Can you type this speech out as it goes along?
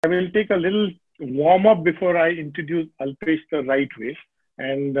I will take a little warm up before I introduce Alpesh the right way.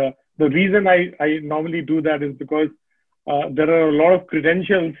 And the reason I normally do that is because there are a lot of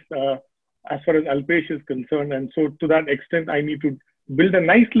credentials as far as Alpesh is concerned. And so to that extent, I need to build a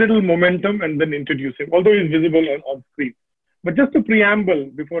nice little momentum and then introduce him, although he's visible on screen. But just a preamble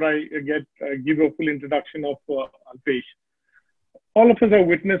before I give a full introduction of Alpesh. All of us are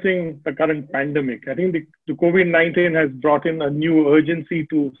witnessing the current pandemic. I think the COVID-19 has brought in a new urgency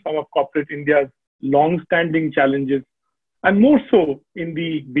to some of corporate India's long-standing challenges, and more so in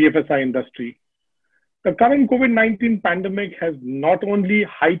the BFSI industry. The current COVID-19 pandemic has not only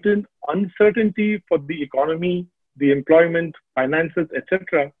heightened uncertainty for the economy, the employment, finances,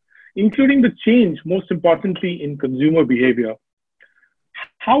 etc., including the change, most importantly, in consumer behavior.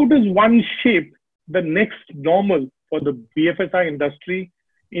 How does one shape the next normal for the BFSI industry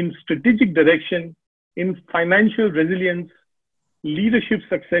in strategic direction, in financial resilience, leadership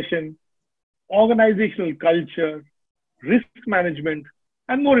succession, organizational culture, risk management,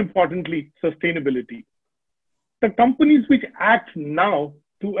 and more importantly, sustainability? The companies which act now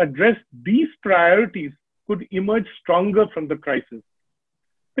to address these priorities could emerge stronger from the crisis.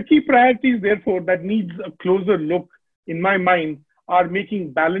 The key priorities, therefore, that needs a closer look, in my mind, are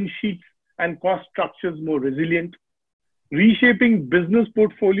making balance sheets and cost structures more resilient, reshaping business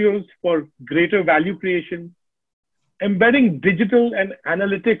portfolios for greater value creation, embedding digital and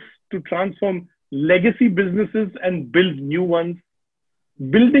analytics to transform legacy businesses and build new ones,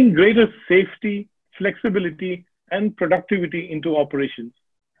 building greater safety, flexibility, and productivity into operations.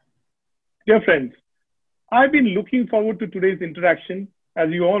 Dear friends, I've been looking forward to today's interaction,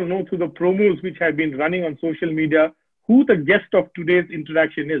 as you all know through the promos which have been running on social media, who the guest of today's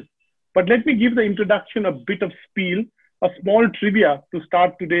interaction is. But let me give the introduction a bit of spiel, a small trivia to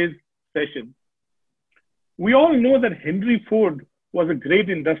start today's session. We all know that Henry Ford was a great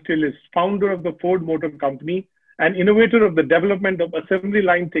industrialist, founder of the Ford Motor Company, and innovator of the development of assembly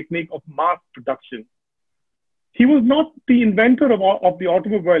line technique of mass production. He was not the inventor of the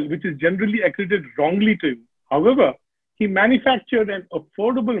automobile, which is generally accredited wrongly to him. However, he manufactured an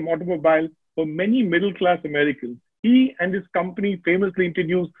affordable automobile for many middle-class Americans. He and his company famously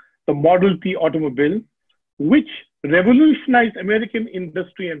introduced the Model T automobile, which revolutionized American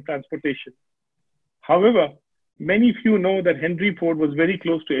industry and transportation. However, many few know that Henry Ford was very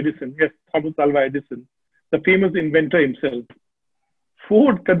close to Edison, yes, Thomas Alva Edison, the famous inventor himself.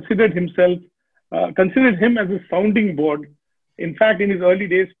 Ford considered him as a sounding board. In fact, in his early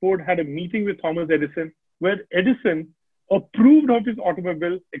days, Ford had a meeting with Thomas Edison where Edison approved of his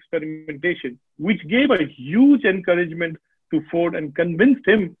automobile experimentation, which gave a huge encouragement to Ford and convinced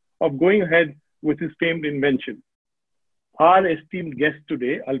him of going ahead with his famed invention. Our esteemed guest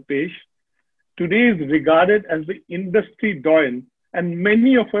today, Alpesh, today is regarded as the industry doyen, and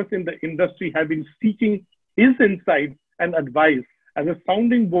many of us in the industry have been seeking his insight and advice as a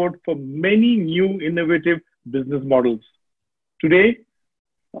sounding board for many new innovative business models. Today,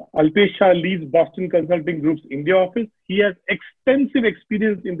 Alpesh Shah leads Boston Consulting Group's India office. He has extensive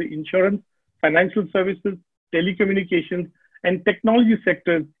experience in the insurance, financial services, telecommunications, and technology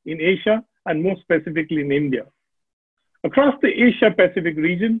sectors in Asia, and more specifically in India. Across the Asia-Pacific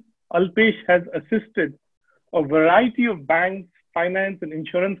region, Alpesh has assisted a variety of banks, finance and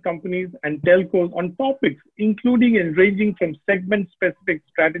insurance companies, and telcos on topics including and ranging from segment-specific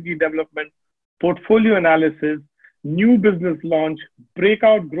strategy development, portfolio analysis, new business launch,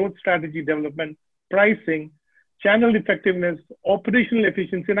 breakout growth strategy development, pricing, channel effectiveness, operational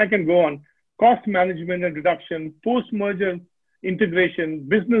efficiency, and I can go on, cost management and reduction, post-merger integration,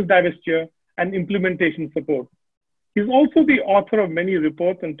 business divestiture, and implementation support. He's also the author of many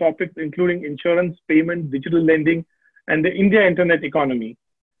reports and topics, including insurance, payment, digital lending, and the India Internet economy.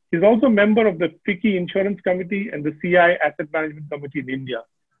 He's also a member of the FICCI Insurance Committee and the CI Asset Management Committee in India.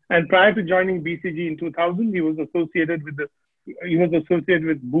 And prior to joining BCG in 2000, he was associated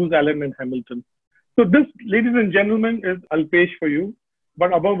with Booz Allen and Hamilton. So this, ladies and gentlemen, is Alpesh for you.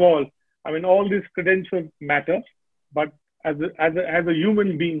 But above all, I mean, all these credentials matter. But as a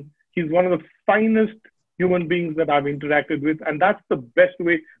human being, he's one of the finest human beings that I've interacted with. And that's the best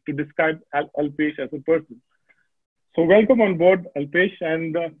way to describe Alpesh as a person. So welcome on board, Alpesh.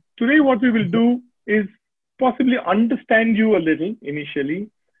 And today what we will do is possibly understand you a little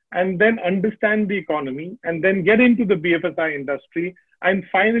initially, and then understand the economy, and then get into the BFSI industry, and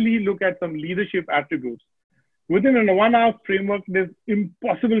finally look at some leadership attributes. Within a 1 hour framework, it is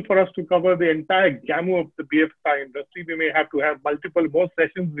impossible for us to cover the entire gamut of the BFSI industry. We may have to have multiple more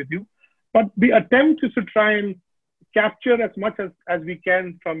sessions with you, but the attempt is to try and capture as much as we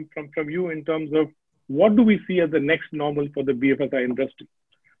can from you in terms of what do we see as the next normal for the BFSI industry.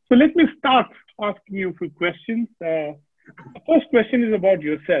 So let me start asking you a few questions. The first question is about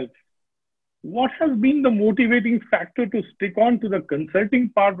yourself. What has been the motivating factor to stick on to the consulting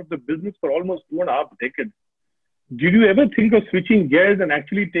part of the business for almost 2.5 decades? Did you ever think of switching gears and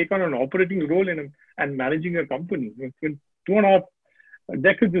actually take on an operating role and managing a company? It's been 2.5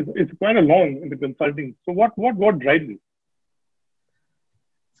 decades is quite a long in the consulting. So what drives you?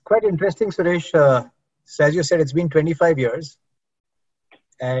 It's quite interesting, Suresh. So as you said, it's been 25 years.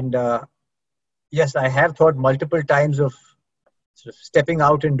 And yes, I have thought multiple times of sort of stepping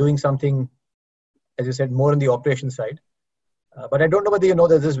out and doing something, as you said, more on the operation side. But I don't know whether you know,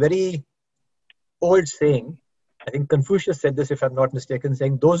 there's this very old saying, I think Confucius said this, if I'm not mistaken,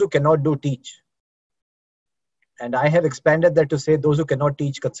 saying, those who cannot do, teach. And I have expanded that to say, those who cannot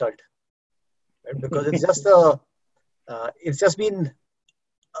teach, consult. Right? Because it's just been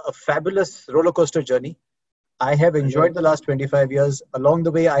a fabulous roller coaster journey. I have enjoyed the last 25 years. Along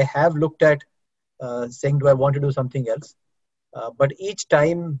the way, I have looked at saying, do I want to do something else? But each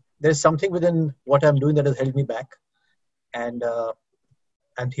time, there's something within what I'm doing that has held me back. And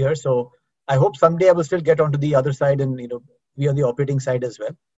I'm here. So I hope someday I will still get onto the other side and be on the operating side as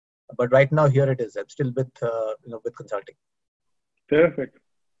well. But right now, here it is. I'm still with consulting. Perfect.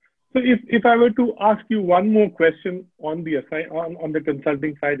 So if I were to ask you one more question on the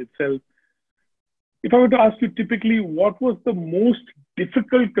consulting side itself, if I were to ask you typically, what was the most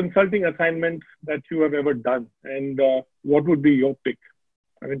difficult consulting assignment that you have ever done? And what would be your pick?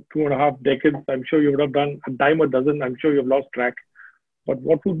 I mean, 2.5 decades, I'm sure you would have done a dime a dozen. I'm sure you've lost track. But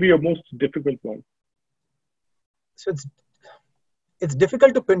what would be your most difficult one? So it's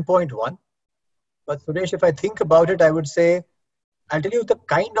difficult to pinpoint one. But Suresh, if I think about it, I would say, I'll tell you the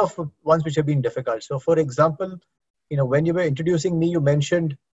kind of ones which have been difficult. So for example, when you were introducing me, you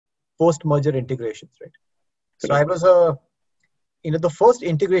mentioned post-merger integrations, right? So I was the first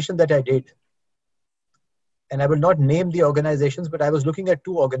integration that I did, and I will not name the organizations, but I was looking at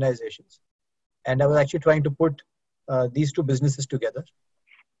 2 organizations, and I was actually trying to put these 2 businesses together.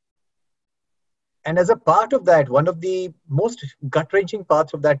 And as a part of that, one of the most gut-wrenching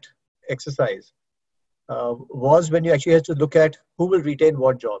parts of that exercise was when you actually had to look at who will retain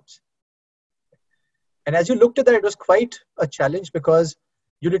what jobs. And as you looked at that, it was quite a challenge because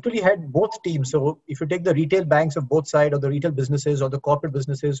you literally had both teams. So if you take the retail banks of both sides, or the retail businesses, or the corporate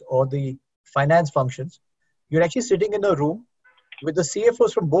businesses, or the finance functions, you're actually sitting in a room with the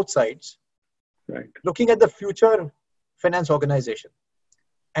CFOs from both sides, right, looking at the future finance organization.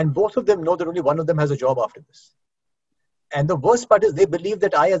 And both of them know that only one of them has a job after this. And the worst part is they believe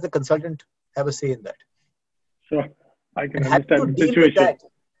that I, as a consultant, have a say in that. Sure, I can understand the situation.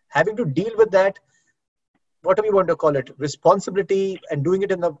 Having to deal with that, whatever you want to call it, responsibility, and doing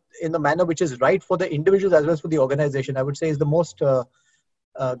it in the manner which is right for the individuals as well as for the organization, I would say is the most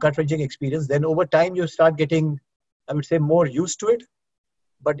gut-wrenching experience. Then over time, you start getting, I would say, more used to it.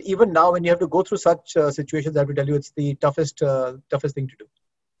 But even now, when you have to go through such situations, I have to tell you, it's the toughest thing to do.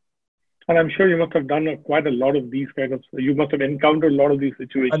 And I'm sure you must have done quite a lot of these you must have encountered a lot of these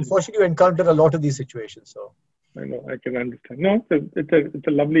situations. Unfortunately, you encounter a lot of these situations. So I know, I can understand. No, it's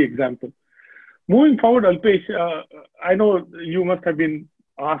a lovely example. Moving forward, Alpesh, I know you must have been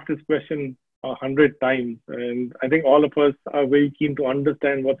asked this question 100 times, and I think all of us are very keen to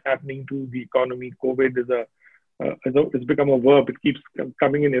understand what's happening to the economy. COVID it's become a verb. It keeps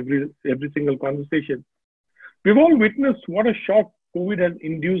coming in every single conversation. We've all witnessed what a shock COVID has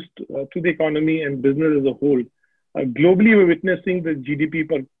induced to the economy and business as a whole. Globally, we're witnessing the GDP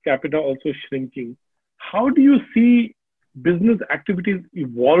per capita also shrinking. How do you see business activities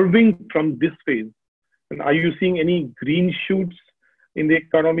evolving from this phase? And are you seeing any green shoots in the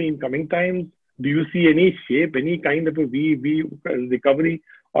economy in coming times? Do you see any shape, any kind of a V recovery,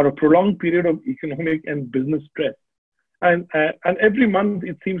 or a prolonged period of economic and business stress? And every month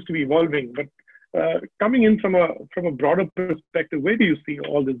it seems to be evolving. But coming in from a broader perspective, where do you see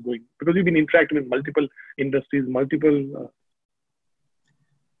all this going? Because you've been interacting with multiple industries,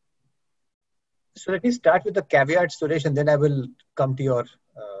 So let me start with the caveat, Suresh, and then I will come to your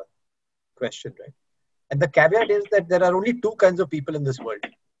question, right? And the caveat is that there are only 2 kinds of people in this world.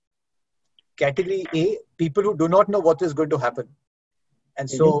 Category A, people who do not know what is going to happen. And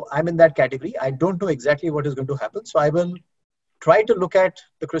so I'm in that category. I don't know exactly what is going to happen. So I will try to look at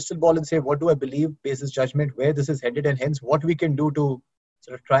the crystal ball and say, what do I believe, basis judgment, where this is headed, and hence what we can do to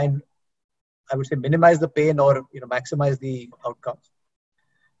sort of try and, I would say, minimize the pain or maximize the outcomes.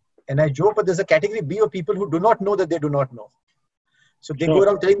 And I joke, but there's a category B of people who do not know that they do not know. So they go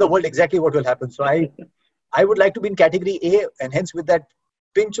around telling the world exactly what will happen. So I would like to be in category A, and hence with that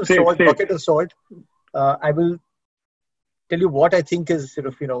pinch of salt, bucket of salt, I will tell you what I think is sort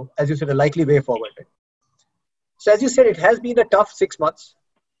of, as you said, a likely way forward. Right? So as you said, it has been a tough 6 months,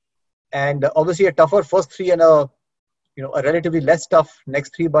 and obviously a tougher first three and a relatively less tough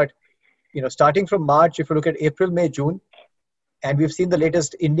next three. But starting from March, if you look at April, May, June, and we've seen the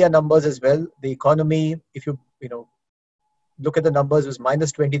latest India numbers as well. The economy, if you look at the numbers, was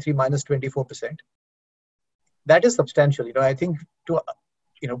 -23, -24%. That is substantial. I think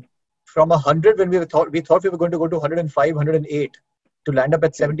from 100 when we thought we were going to go to 105, 108 to land up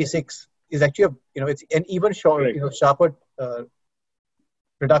at 76 is actually it's an even sharper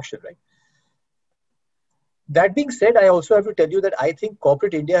reduction, right? That being said, I also have to tell you that I think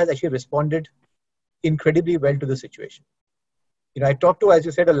corporate India has actually responded incredibly well to the situation. I talked to, as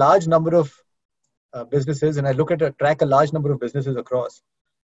you said, a large number of businesses, and I track a large number of businesses across.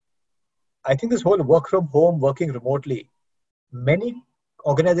 I think this whole work from home, working remotely, many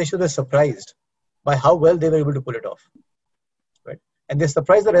organizations were surprised by how well they were able to pull it off, right? And they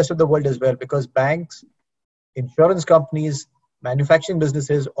surprised the rest of the world as well, because banks, insurance companies, manufacturing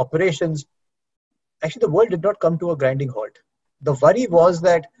businesses, operations, actually the world did not come to a grinding halt. The worry was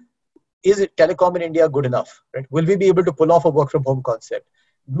that, is it telecom in India good enough? Right? Will we be able to pull off a work from home concept?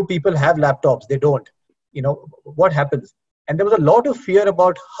 Do people have laptops? They don't. What happens? And there was a lot of fear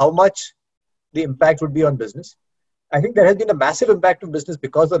about how much the impact would be on business. I think there has been a massive impact on business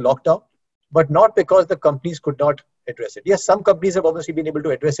because of lockdown, but not because the companies could not address it. Yes, some companies have obviously been able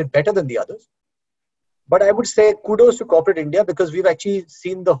to address it better than the others. But I would say kudos to corporate India, because we've actually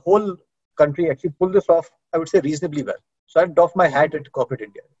seen the whole country actually pull this off, I would say, reasonably well. So I'd doff my hat at corporate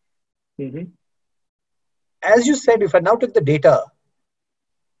India. Mm-hmm. As you said, if I now took the data,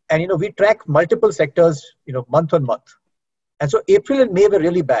 and we track multiple sectors, month on month. And so April and May were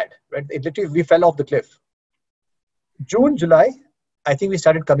really bad, right? It literally, we fell off the cliff. June, July, I think we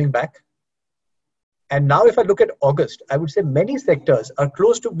started coming back. And now if I look at August, I would say many sectors are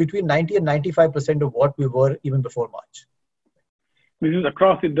close to between 90 and 95% of what we were even before March. This is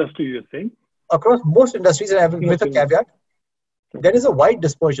across industries, you're saying? Across most industries, and I have with a caveat, there is a wide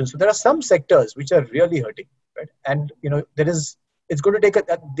dispersion. So there are some sectors which are really hurting, right? And, it's going to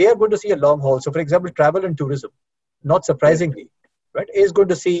they are going to see a long haul. So for example, travel and tourism, not surprisingly, right, is going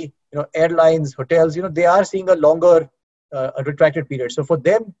to see, airlines, hotels, they are seeing a longer a retracted period. So for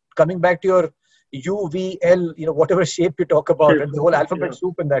them, coming back to your U, V, L, whatever shape you talk about, and the whole alphabet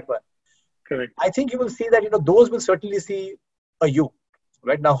soup in that one. Correct. I think you will see that, those will certainly see a U.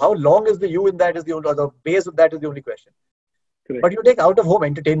 Right now, how long is the U in that is the base of that is the only question. Correct. But you take out of home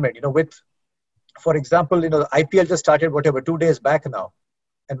entertainment, with, for example, the IPL just started 2 days back now.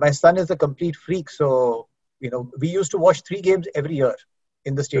 And my son is a complete freak. So, we used to watch 3 games every year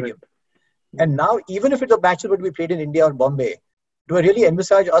in the stadium. Correct. And now, even if the matches would be played in India or Bombay, do I really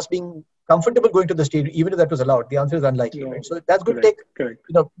envisage us being comfortable going to the stadium, even if that was allowed? The answer is unlikely. No. Right? So that's going to take,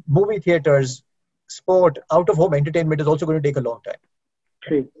 movie theaters, sport, out of home entertainment is also going to take a long time.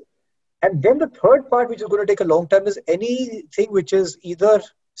 True. And then the third part, which is going to take a long time, is anything which is either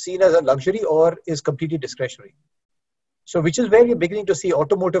seen as a luxury or is completely discretionary. So which is where you're beginning to see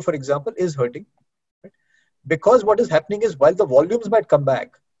automotive, for example, is hurting. Right? Because what is happening is, while the volumes might come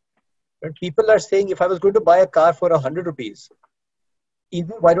back, right, people are saying, if I was going to buy a car for 100 rupees,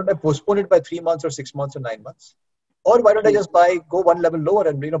 either why don't I postpone it by 3 months or 6 months or 9 months? Or why don't I just go one level lower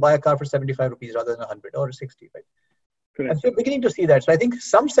and buy a car for 75 rupees rather than 100 or 60, right? Correct. And so you're beginning to see that. So I think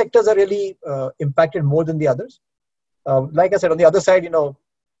some sectors are really impacted more than the others. Like I said, on the other side,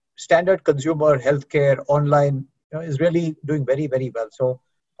 standard consumer, healthcare, online, is really doing very, very well. So,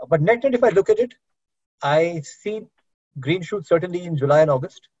 but net, if I look at it, I see green shoots certainly in July and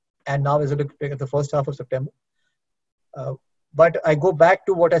August, and now as I look at the first half of September. But I go back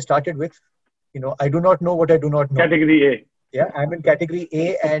to what I started with. I do not know what I do not know. Category A. Yeah, I'm in category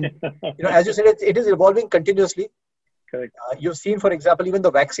A, and as you said, it is evolving continuously. Correct. You've seen, for example, even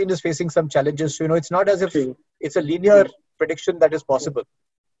the vaccine is facing some challenges. So, it's not as if it's a linear prediction that is possible.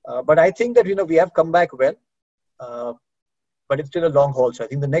 But I think that, we have come back well, but it's still a long haul. So I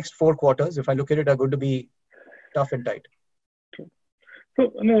think the next 4 quarters, if I look at it, are going to be tough and tight. So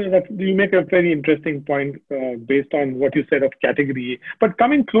you make a very interesting point based on what you said of category A. But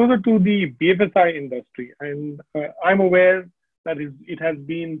coming closer to the BFSI industry, and I'm aware that it has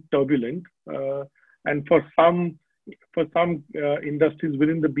been turbulent, and for some industries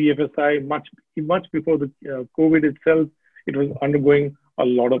within the BFSI, much before the COVID itself, it was undergoing a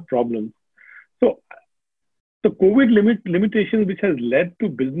lot of problems. So the COVID limitations, which has led to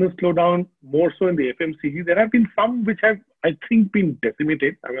business slowdown more so in the FMCG, there have been some which have, I think, been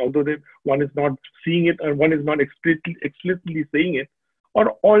decimated. I mean, although one is not seeing it, or one is not explicitly saying it,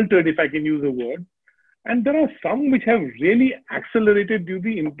 or altered, if I can use a word. And there are some which have really accelerated due to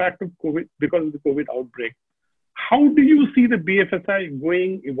the impact of COVID because of the COVID outbreak. How do you see the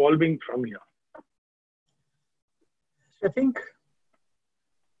BFSI evolving from here? I think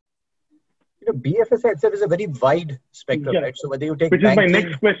BFSI itself is a very wide spectrum, right? So whether you take which banking, is my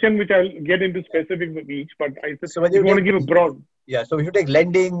next question, which I'll get into specifics of each. But I said, so whether you want to give a broad. Yeah. So if you take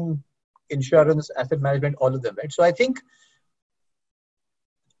lending, insurance, asset management, all of them, right? So I think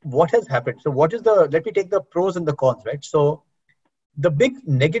what has happened. So let me take the pros and the cons, right? So the big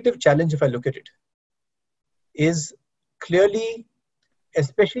negative challenge, if I look at it, is clearly,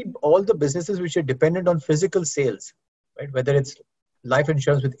 especially all the businesses which are dependent on physical sales, right? Whether it's life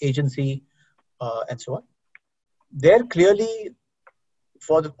insurance with agency and so on. There clearly,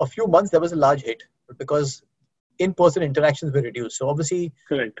 for a few months, there was a large hit because in-person interactions were reduced. So obviously,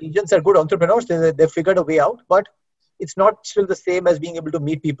 correct, agents are good entrepreneurs. They figured a way out, but it's not still the same as being able to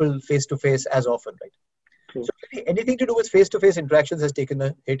meet people face-to-face as often, right? True. So really anything to do with face-to-face interactions has taken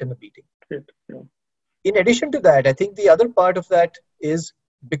a hit and a beating. Yeah. In addition to that, I think the other part of that is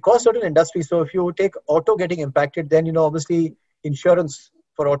because certain industries, so if you take auto getting impacted, then, obviously insurance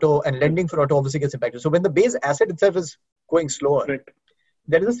for auto and lending for auto obviously gets impacted. So when the base asset itself is going slower,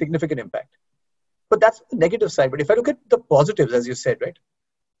 there is a significant impact. But that's the negative side. But if I look at the positives, as you said,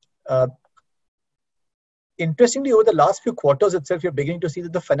 right? Interestingly, over the last few quarters itself, you're beginning to see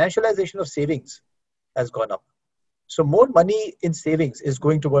that the financialization of savings has gone up. So more money in savings is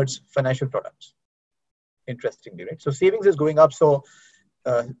going towards financial products. Interestingly, right? So savings is going up. So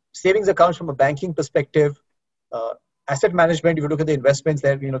savings accounts from a banking perspective, asset management, if you look at the investments,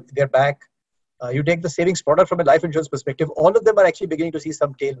 they're back. You take the savings product from a life insurance perspective, all of them are actually beginning to see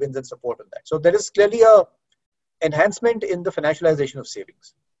some tailwinds and support on that. So there is clearly a enhancement in the financialization of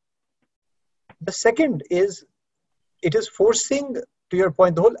savings. The second is, it is forcing, to your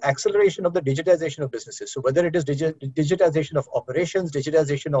point, the whole acceleration of the digitization of businesses. So whether it is digitization of operations,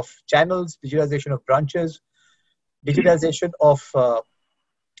 digitization of channels, digitization of branches, digitization of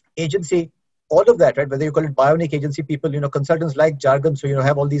agency, all of that, right? Whether you call it bionic agency, people, consultants like jargon, so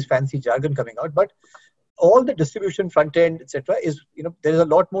have all these fancy jargon coming out, but all the distribution front end, etc., is there is a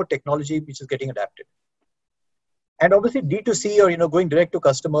lot more technology which is getting adapted. And obviously D2C, or going direct to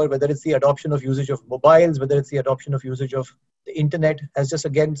customer, whether it's the adoption of usage of mobiles, whether it's the adoption of usage of the internet, has just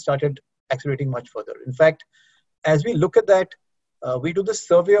again started accelerating much further. In fact, as we look at that, we do this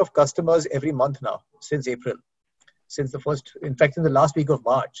survey of customers every month now since April, in the last week of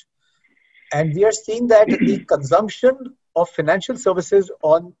March. And we are seeing that the consumption of financial services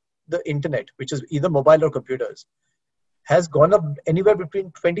on the internet, which is either mobile or computers, has gone up anywhere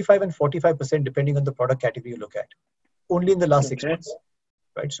between 25 and 45%, depending on the product category you look at, only in the last 6 months.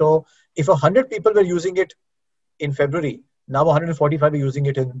 Right? So if 100 people were using it in February, now 145 are using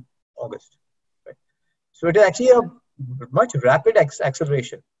it in August. Right? So it is actually a much rapid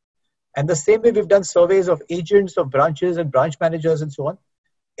acceleration. And the same way we've done surveys of agents, of branches and branch managers and so on.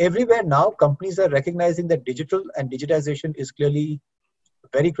 Everywhere now, companies are recognizing that digital and digitization is clearly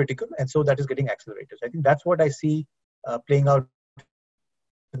very critical. And so that is getting accelerated. I think that's what I see playing out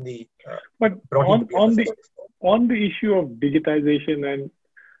in the but on the issue of digitization, and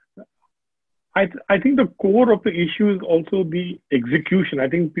I think the core of the issue is also the execution. I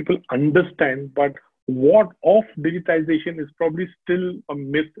think people understand, but what of digitization is probably still a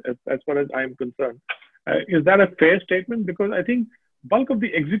myth as far as I am concerned. Is that a fair statement? Because I think bulk of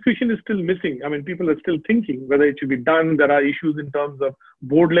the execution is still missing. I mean, people are still thinking whether it should be done. There are issues in terms of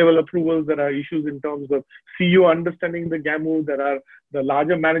board level approvals. There are issues in terms of CEO understanding the GAMU. There are the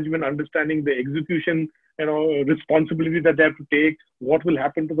larger management understanding the execution, responsibility that they have to take. What will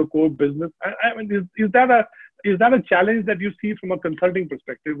happen to the core business? I mean, is that a challenge that you see from a consulting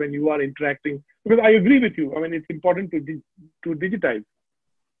perspective when you are interacting? Because I agree with you. I mean, it's important to digitize.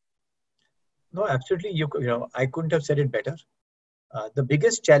 No, absolutely. I couldn't have said it better. The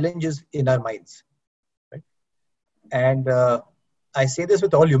biggest challenge is in our minds, right? And I say this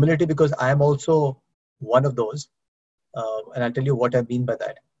with all humility because I am also one of those, and I'll tell you what I mean by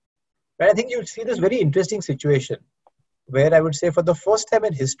that. But I think you see this very interesting situation where I would say for the first time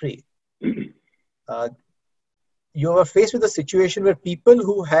in history, you are faced with a situation where people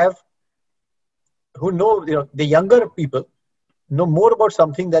who know, the younger people know more about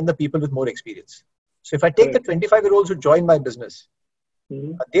something than the people with more experience. So if I take the 25-year-olds who join my business,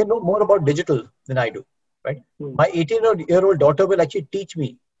 they know more about digital than I do, right? My 18-year-old daughter will actually teach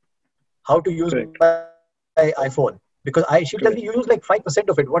me how to use my iPhone because she tells me you use like 5%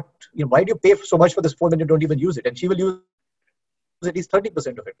 of it. Why do you pay so much for this phone when you don't even use it? And she will use at least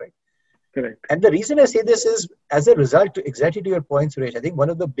 30% of it, right? Correct. And the reason I say this is, as a result, exactly to your point, Suresh, I think one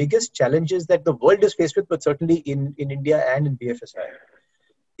of the biggest challenges that the world is faced with, but certainly in India and in BFSI,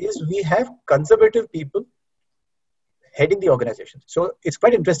 is we have conservative people heading the organization. So it's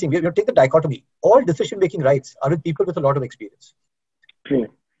quite interesting. We take the dichotomy. All decision-making rights are with people with a lot of experience. True.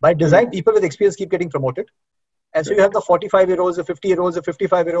 By design, people with experience keep getting promoted. And so you have the 45-year-olds, the 50-year-olds, the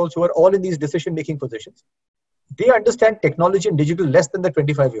 55-year-olds who are all in these decision-making positions. They understand technology and digital less than the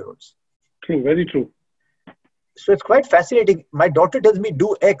 25-year-olds. True, very true. So it's quite fascinating. My daughter tells me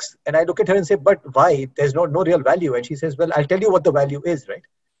do X, and I look at her and say, but why? There's no real value. And she says, well, I'll tell you what the value is, right?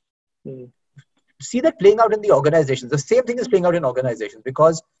 See that playing out in the organizations. The same thing is playing out in organizations,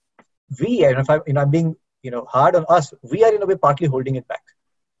 because we, and if I'm being hard on us, we are in a way partly holding it back.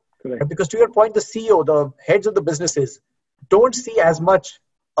 Correct. Because to your point, the CEO, the heads of the businesses don't see as much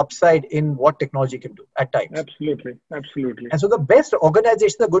upside in what technology can do at times. Absolutely. And so the best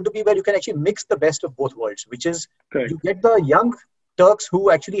organizations are going to be where you can actually mix the best of both worlds, which is Correct. You get the young Turks who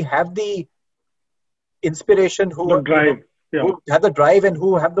actually have the inspiration, who have the drive and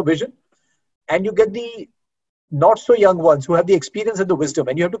who have the vision. And you get the not so young ones who have the experience and the wisdom,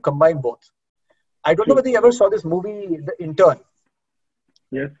 and you have to combine both. I don't know whether you ever saw this movie, The Intern.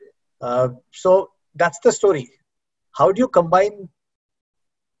 Yes. So that's the story. How do you combine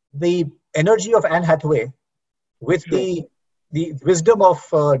the energy of Anne Hathaway with the wisdom of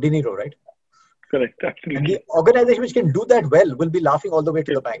De Niro, right? Correct, absolutely. And the organization which can do that well will be laughing all the way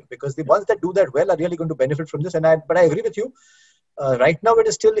to the bank, because the ones that do that well are really going to benefit from this. But I agree with you. Right now, it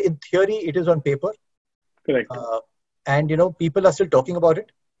is still in theory, it is on paper. Correct. And people are still talking about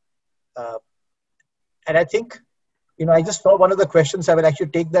it. And I think, I just saw one of the questions. I will actually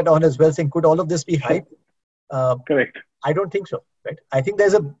take that on as well, saying, could all of this be hype? Correct. I don't think so. Right? I think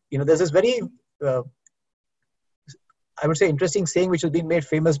there's this very, I would say, interesting saying which has been made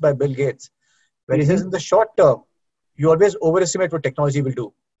famous by Bill Gates, where he says, in the short term, you always overestimate what technology will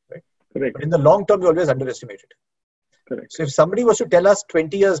do. Right? Correct. But in the long term, you always underestimate it. Correct. So if somebody was to tell us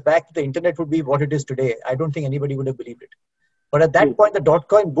 20 years back that the internet would be what it is today, I don't think anybody would have believed it. But at that point, the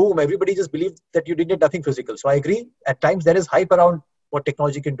dot-com boom, everybody just believed that you did nothing physical. So I agree, at times there is hype around what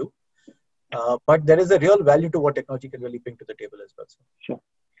technology can do. But there is a real value to what technology can really bring to the table as well. Sure.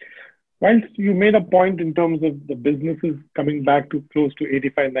 Whilst you made a point in terms of the businesses coming back to close to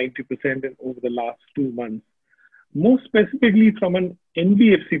 85-90% over the last 2 months, more specifically from an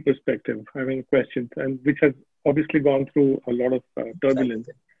NBFC perspective, I have questions, and which has obviously gone through a lot of turbulence.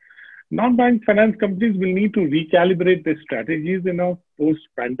 Non-bank finance companies will need to recalibrate their strategies in a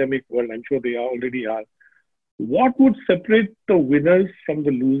post-pandemic world. I'm sure they already are. What would separate the winners from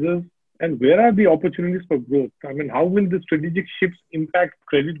the losers, and where are the opportunities for growth? I mean, how will the strategic shifts impact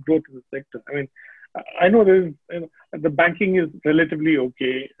credit growth in the sector? I mean, I know the banking is relatively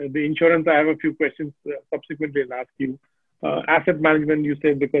okay. The insurance, I have a few questions subsequently I'll ask you. Asset management, you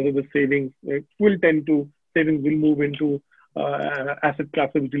said because of the savings, savings will move into asset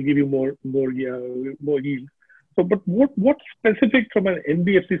classes which will give you more yield. So, but what specific from an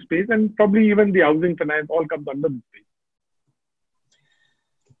NBFC space, and probably even the housing finance, all comes under this space?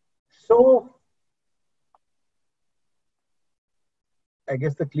 So, I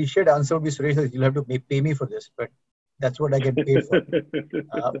guess the cliched answer would be, Suresh, you'll have to pay me for this, but that's what I get paid for.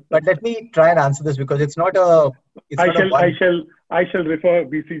 But let me try and answer this, because it's not a. I shall refer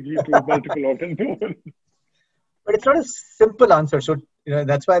BCG to multiple alternatives. But it's not a simple answer. So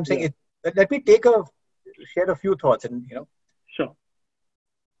that's why I'm saying it. Let me share a few thoughts, and Sure.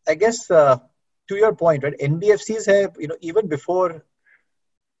 I guess to your point, right? NBFCs have even before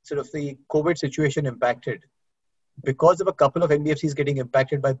sort of the COVID situation impacted, because of a couple of NBFCs getting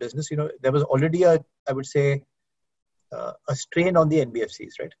impacted by business, there was already I would say, a strain on the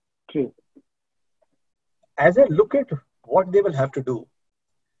NBFCs, right? True. As I look at what they will have to do,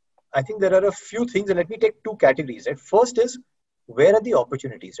 I think there are a few things, and let me take two categories, right? First is, where are the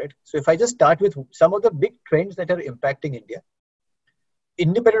opportunities, right? So if I just start with some of the big trends that are impacting India,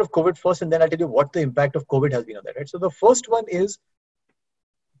 independent of COVID first, and then I'll tell you what the impact of COVID has been on that, right? So the first one is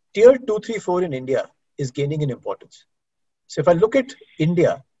tier 2, 3, 4 in India is gaining in importance. So if I look at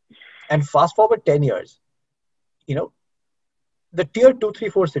India and fast forward 10 years, the tier 2, 3,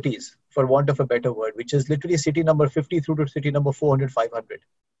 4 cities, for want of a better word, which is literally city number 50 through to city number 400, 500.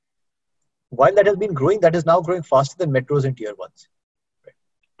 While that has been growing, that is now growing faster than metros and tier 1s. Right?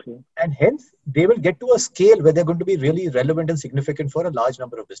 Okay. And hence, they will get to a scale where they're going to be really relevant and significant for a large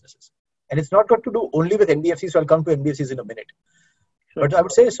number of businesses. And it's not got to do only with NBFCs, so I'll come to NBFCs in a minute. Sure. But I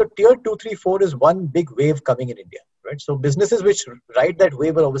would say, so tier 2, 3, 4 is one big wave coming in India, right? So businesses which ride that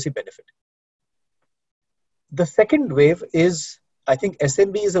wave will obviously benefit. The second wave is, I think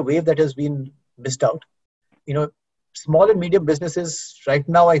SMB is a wave that has been missed out. Small and medium businesses right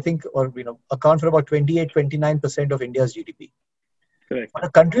now, I think, account for about 28-29% of India's GDP. Correct. For a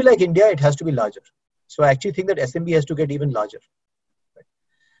country like India, it has to be larger. So I actually think that SMB has to get even larger.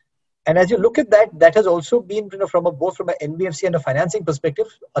 And as you look at that, that has also been, both from an NBFC and a financing perspective,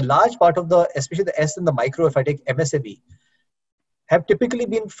 a large part of especially the S and the micro, if I take MSME, have typically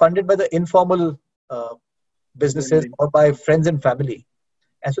been funded by the informal businesses or by friends and family.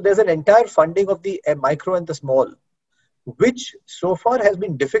 And so there's an entire funding of the micro and the small, which so far has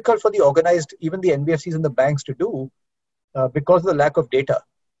been difficult for the organized, even the NBFCs and the banks to do because of the lack of data.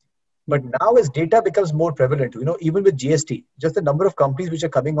 But now as data becomes more prevalent, even with GST, just the number of companies which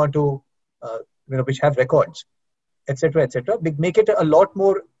are coming onto, which have records, etc., make it a lot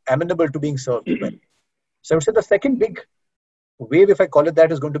more amenable to being served. Right? So I would say the second big wave, if I call it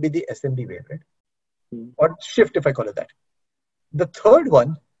that, is going to be the SMB wave, right? Or shift, if I call it that. The third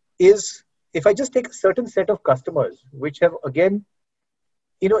one is, if I just take a certain set of customers, which have, again,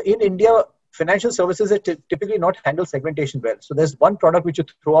 in India, financial services are typically not handle segmentation well. So there's one product which you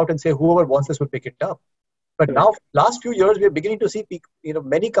throw out and say, whoever wants this will pick it up. But now, last few years, we're beginning to see,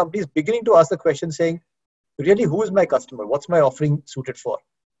 many companies beginning to ask the question saying, really, who is my customer? What's my offering suited for?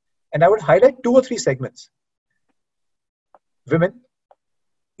 And I would highlight 2 or 3 segments. Women.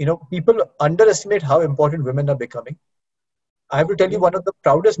 People underestimate how important women are becoming. I have to tell you, one of the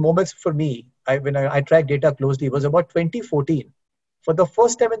proudest moments for me, when I track data closely, was about 2014. For the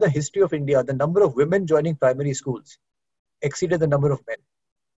first time in the history of India, the number of women joining primary schools exceeded the number of men.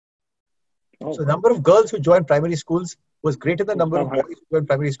 So the number of girls who joined primary schools was greater than the number of boys who joined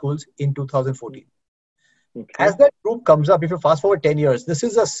primary schools in 2014. Okay. As that group comes up, if you fast forward 10 years, this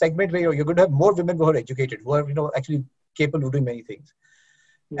is a segment where you're going to have more women who are educated, who are actually capable of doing many things.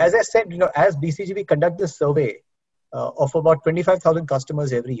 As I said, as BCG, conduct this survey of about 25,000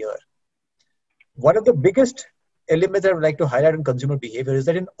 customers every year. One of the biggest elements I would like to highlight in consumer behavior is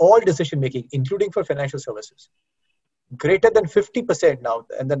that in all decision making, including for financial services, greater than 50% now,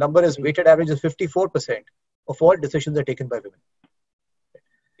 and the number is weighted average is 54% of all decisions are taken by women.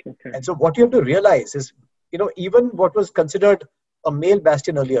 Okay. And so what you have to realize is, even what was considered a male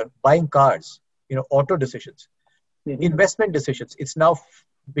bastion earlier, buying cars, auto decisions, investment decisions, it's now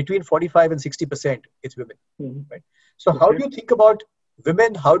between 45 and 60%, it's women. Right? So how do you think about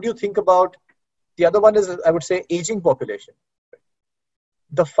women? How do you think about the other one is, I would say, aging population.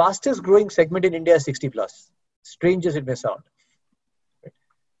 The fastest growing segment in India is 60 plus. Strange as it may sound.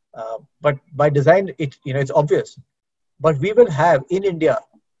 But by design, it's obvious. But we will have in India,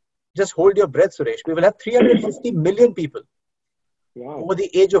 just hold your breath, Suresh, we will have 350 million people over the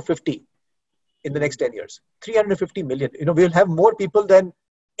age of 50 in the next 10 years. 350 million. We will have more people than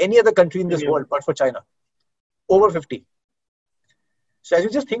any other country in this world, but for China. Over 50. So as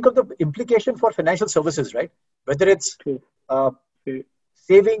you just think of the implication for financial services, right? Whether it's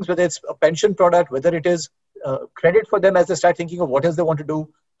savings, whether it's a pension product, whether it is credit for them as they start thinking of what else they want to do,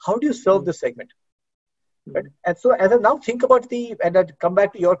 how do you serve this segment? Right? And so as I now think about and I'd come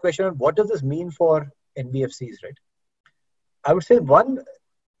back to your question on what does this mean for NBFCs, right? I would say one,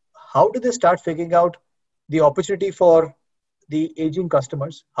 how do they start figuring out the opportunity for the aging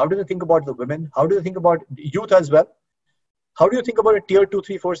customers? How do they think about the women? How do they think about youth as well? How do you think about a tier 2,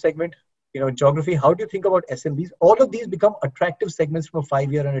 3, 4 segment, geography? How do you think about SMBs? All of these become attractive segments from a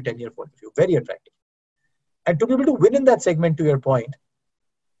 5-year and a 10-year point of view, very attractive. And to be able to win in that segment, to your point,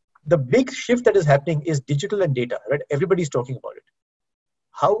 the big shift that is happening is digital and data, right? Everybody's talking about it.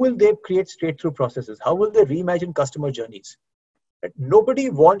 How will they create straight-through processes? How will they reimagine customer journeys? Right? Nobody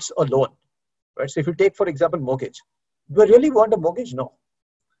wants a loan, right? So if you take, for example, mortgage, do I really want a mortgage? No.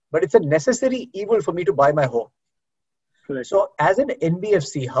 But it's a necessary evil for me to buy my home. Correct. So as an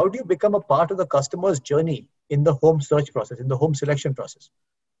NBFC, how do you become a part of the customer's journey in the home search process, in the home selection process?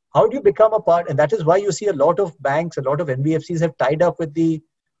 How do you become a part? And that is why you see a lot of banks, a lot of NBFCs have tied up with the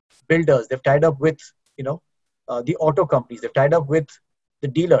builders. They've tied up with, the auto companies. They've tied up with the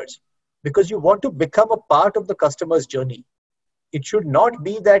dealers because you want to become a part of the customer's journey. It should not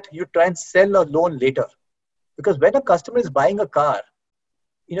be that you try and sell a loan later. Because when a customer is buying a car,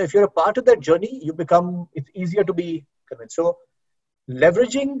 if you're a part of that journey, it's easier to be convinced. So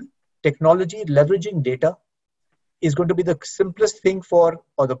leveraging technology, leveraging data is going to be the simplest thing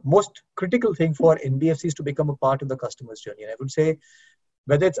or the most critical thing for NBFCs to become a part of the customer's journey. And I would say,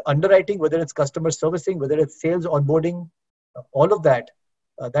 whether it's underwriting, whether it's customer servicing, whether it's sales, onboarding, all of that,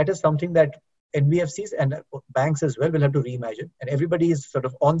 that is something that NBFCs and banks as well will have to reimagine. And everybody is sort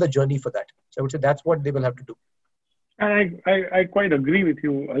of on the journey for that. So I would say that's what they will have to do. I quite agree with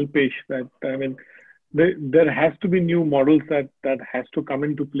you, Alpesh, that there has to be new models that has to come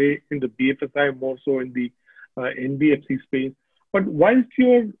into play in the BFSI, more so in the NBFC space. But whilst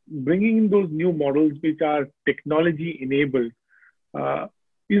you're bringing in those new models which are technology enabled, uh,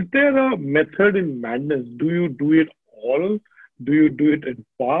 is there a method in madness? Do you do it all? Do you do it in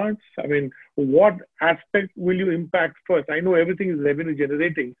parts? I mean, what aspect will you impact first? I know everything is revenue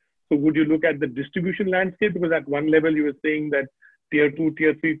generating. So would you look at the distribution landscape? Because at one level you were saying that tier two,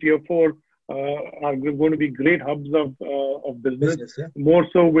 tier three, tier four are going to be great hubs of business. Yeah. More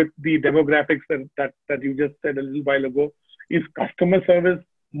so with the demographics that you just said a little while ago. Is customer service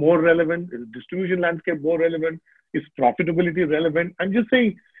more relevant? Is distribution landscape more relevant? Is profitability relevant? I'm just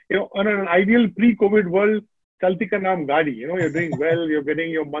saying, on an ideal pre-COVID world, chalti ka naam gaadi. You're doing well. You're getting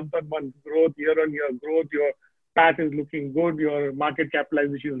your month-on-month growth, year-on-year growth. Your PAT is looking good. Your market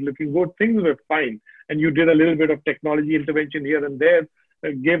capitalization is looking good. Things were fine. And you did a little bit of technology intervention here and there.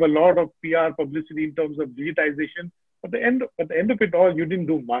 Gave a lot of PR publicity in terms of digitization. At the end of it all, you didn't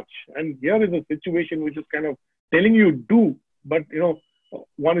do much. And here is a situation which is kind of telling you do, but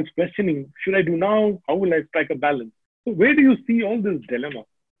one is questioning, should I do now? How will I strike a balance? So where do you see all this dilemma?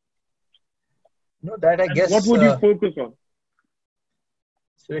 No, that I guess. What would you focus on?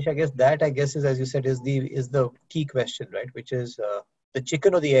 Suresh, I guess is, as you said, is the key question, right? Which is the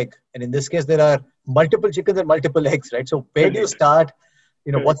chicken or the egg. And in this case, there are multiple chickens and multiple eggs, right? So where do you start?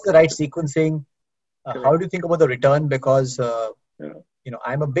 What's the right sequencing? How do you think about the return? Because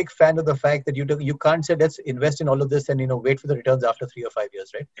I'm a big fan of the fact that you can't say let's invest in all of this and wait for the returns after 3 or 5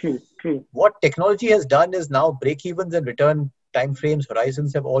 years, right? True. What technology has done is now break evens and return timeframes,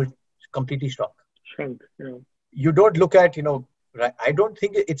 horizons have all completely shrunk. You don't look at right. I don't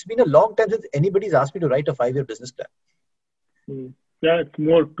think it's been a long time since anybody's asked me to write a 5-year business plan. Yeah, it's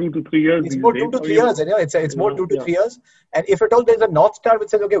more 2 to 3 years. It's more 2 to 3 years. It's more 2 to 3 years. And if at all there's a North Star which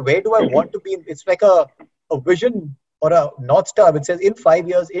says, okay, where do I want to be? It's like a vision or a North Star which says in 5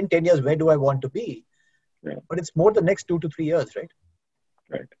 years, in 10 years, where do I want to be? Yeah. But it's more the next 2 to 3 years, right?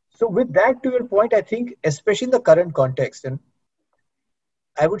 Right. So with that, to your point, I think, especially in the current context, and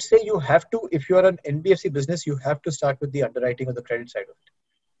I would say you have to, if you're an NBFC business, you have to start with the underwriting or the credit side of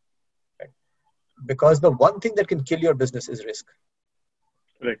it. Right? Because the one thing that can kill your business is risk.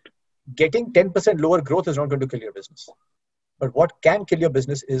 Correct. Getting 10% lower growth is not going to kill your business. But what can kill your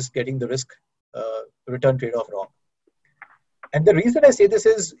business is getting the risk return trade-off wrong. And the reason I say this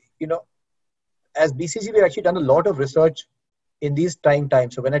is, as BCG, we've actually done a lot of research in these trying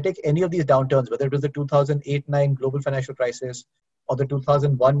times. So when I take any of these downturns, whether it was the 2008-9 global financial crisis, or the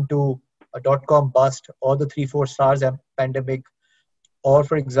 2001 to a dot-com bust, or the 3-4 SARS pandemic, or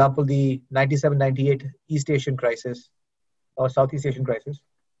for example, the 97-98 East Asian crisis or Southeast Asian crisis.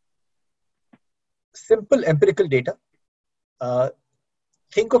 Simple empirical data.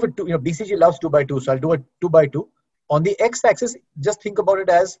 Think of it, BCG loves 2 by 2, so I'll do a 2 by 2. On the x-axis, just think about it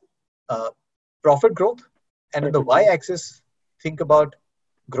as profit growth, and on the y-axis, think about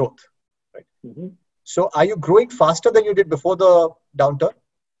growth. Right? Mm-hmm. So are you growing faster than you did before the downturn?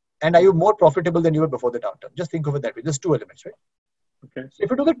 And are you more profitable than you were before the downturn? Just think of it that way. Just 2 elements, right? Okay. So if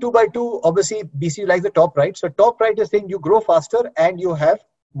you do the 2 by 2, obviously BCG likes the top right. So top right is saying you grow faster and you have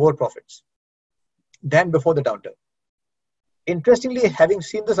more profits than before the downturn. Interestingly, having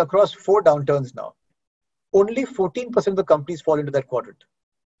seen this across 4 downturns now, only 14% of the companies fall into that quadrant.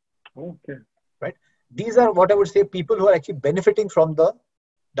 Okay. Right? These are what I would say people who are actually benefiting from the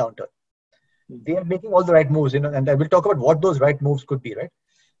downturn. They are making all the right moves, and I will talk about what those right moves could be, right?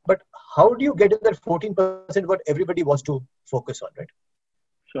 But how do you get in that 14% what everybody wants to focus on, right?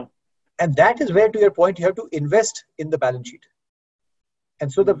 Sure. And that is where, to your point, you have to invest in the balance sheet.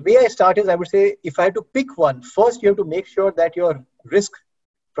 And so the way I start is, I would say, if I had to pick one, first you have to make sure that your risk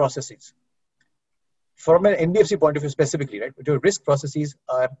processes, from an NBFC point of view specifically, right? Your risk processes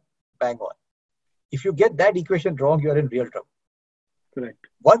are bang on. If you get that equation wrong, you're in real trouble. Correct.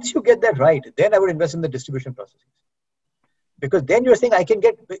 Once you get that right, then I would invest in the distribution processes. Because then you're saying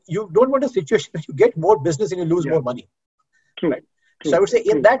you don't want a situation where you get more business and you lose more money. True. Right? So I would say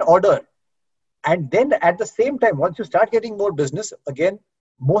in that order. And then at the same time, once you start getting more business, again,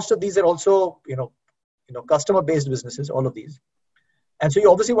 most of these are also, customer-based businesses, all of these. And so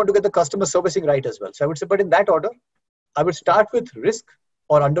you obviously want to get the customer servicing right as well. So I would say, but in that order, I would start with risk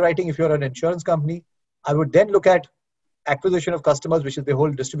or underwriting if you're an insurance company. I would then look at acquisition of customers, which is the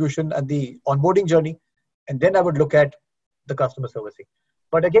whole distribution and the onboarding journey. And then I would look at the customer servicing.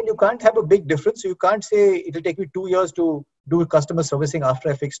 But again, you can't have a big difference. So you can't say it'll take me 2 years to do customer servicing after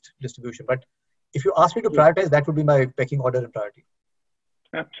I fixed distribution. But if you ask me to prioritize, that would be my pecking order and priority.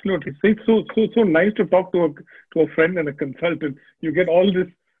 Absolutely. So it's so nice to talk to a friend and a consultant. You get all this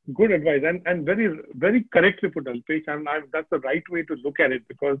good advice, and very, very correctly put, Alpesh. And that's the right way to look at it,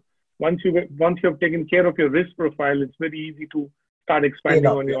 because once you have taken care of your risk profile, it's very easy to start expanding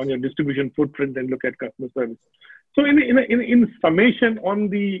on your distribution footprint and look at customer service. So in summation on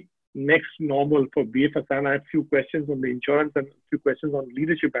the next normal for BFSI, and I have a few questions on the insurance and a few questions on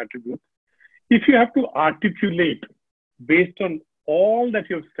leadership attributes. If you have to articulate based on all that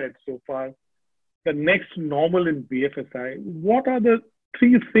you've said so far, the next normal in BFSI, what are the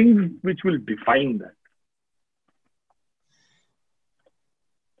three things which will define that?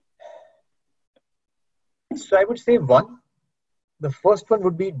 So I would say the first one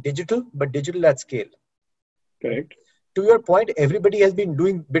would be digital, but digital at scale. Correct. To your point, everybody has been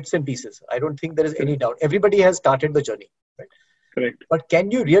doing bits and pieces. I don't think there is any doubt. Everybody has started the journey. Right? Correct. But can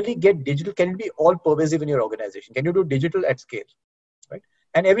you really get digital? Can it be all pervasive in your organization? Can you do digital at scale? Right?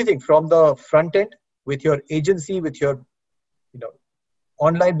 And everything from the front end with your agency, with your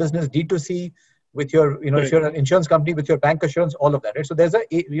online business, D2C, with your, if you're an insurance company, with your bank assurance, all of that. Right? So there's a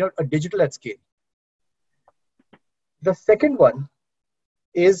digital at scale. The second one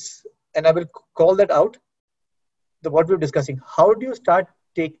is, and I will call that out, what we're discussing. How do you start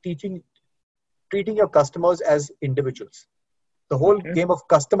treating your customers as individuals? The whole game of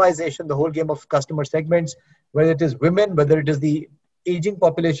customization, the whole game of customer segments, whether it is women, whether it is the aging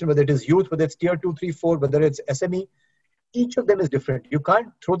population, whether it is youth, whether it's tier 2, 3, 4, whether it's SME, each of them is different. You can't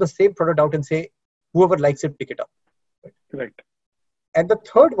throw the same product out and say, whoever likes it, pick it up. Correct. And the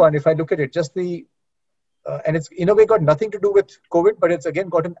third one, if I look at it, just and it's in a way got nothing to do with COVID, but it's again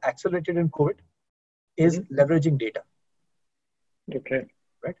gotten accelerated in COVID, is leveraging data. Okay.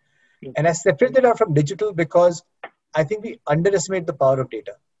 Right. And I separated it out from digital because I think we underestimate the power of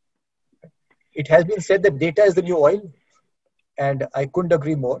data. It has been said that data is the new oil, and I couldn't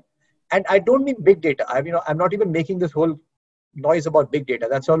agree more. And I don't mean big data. I'm not even making this whole noise about big data.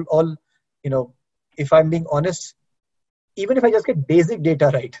 That's all, if I'm being honest, even if I just get basic data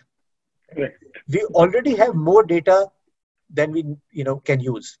right, we already have more data than we, can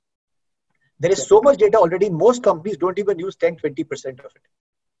use. There is so much data already. Most companies don't even use 10, 20% of it.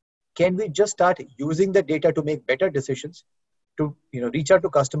 Can we just start using the data to make better decisions, to reach out to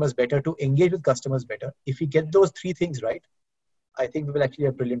customers better, to engage with customers better? If we get those three things right, I think we will actually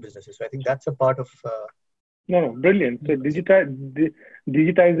have brilliant businesses. So I think that's a part of... brilliant. So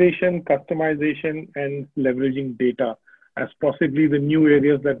digitization, customization, and leveraging data as possibly the new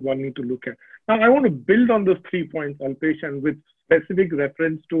areas that one need to look at. Now, I want to build on those 3 points, Alpesh, and with specific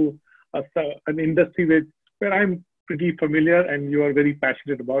reference to an industry where I'm pretty familiar and you are very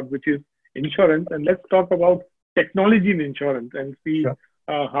passionate about, which is insurance. And let's talk about technology in insurance and see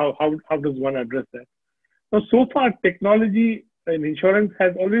how does one address that. Now, so far, technology in insurance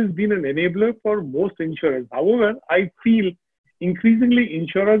has always been an enabler for most insurers. However, I feel increasingly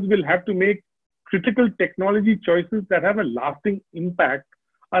insurers will have to make critical technology choices that have a lasting impact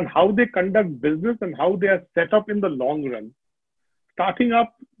on how they conduct business and how they are set up in the long run. Starting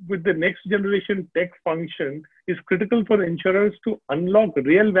up with the next generation tech function is critical for insurers to unlock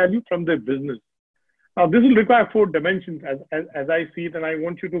real value from their business. Now, this will require 4 dimensions as I see it, and I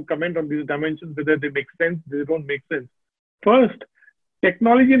want you to comment on these dimensions, whether they make sense, they don't make sense. First,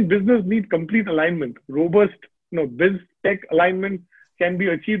 technology and business need complete alignment. Robust, biz tech alignment can be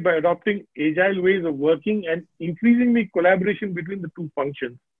achieved by adopting agile ways of working and increasingly collaboration between the two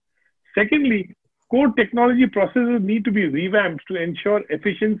functions. Secondly, core technology processes need to be revamped to ensure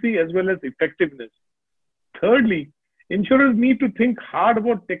efficiency as well as effectiveness. Thirdly, insurers need to think hard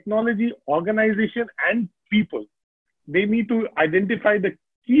about technology, organization, and people. They need to identify the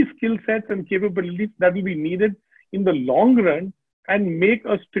key skill sets and capabilities that will be needed in the long run and make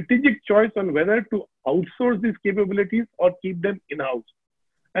a strategic choice on whether to outsource these capabilities or keep them in-house.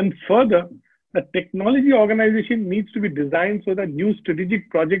 And further, the technology organization needs to be designed so that new strategic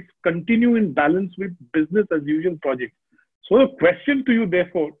projects continue in balance with business as usual projects. So the question to you,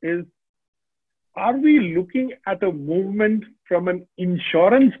 therefore, is, are we looking at a movement from an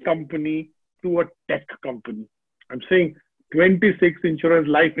insurance company to a tech company? I'm saying 26 insurers,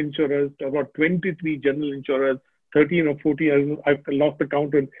 life insurers, about 23 general insurers, 13 or 14, I've lost the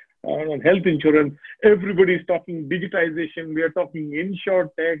count on health insurance. Everybody's talking digitization. We are talking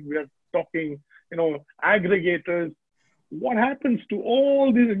insurtech. We are talking, aggregators. What happens to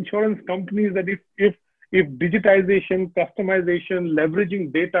all these insurance companies that if digitization, customization,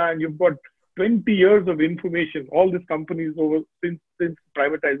 leveraging data, and you've got 20 years of information, all these companies since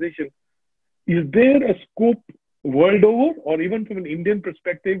privatization, is there a scope world over, or even from an Indian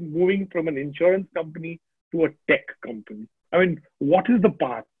perspective, moving from an insurance company to a tech company? I mean, what is the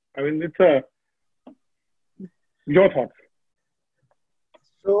path? I mean, your thoughts.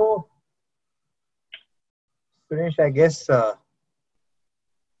 So Suresh, I guess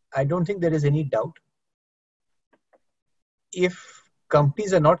I don't think there is any doubt. If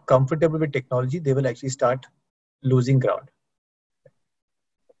companies are not comfortable with technology, they will actually start losing ground.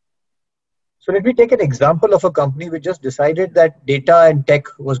 So let me take an example of a company which just decided that data and tech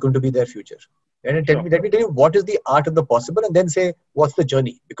was going to be their future. And Sure. let me tell you what is the art of the possible, and then say what's the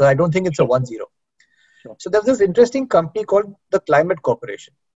journey, because I don't think it's a 1-0. Sure. So there's this interesting company called the Climate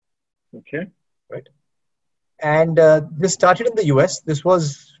Corporation. Okay. Right. And this started in the US. This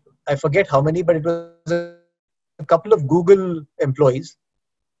was, I forget how many, but it was a couple of Google employees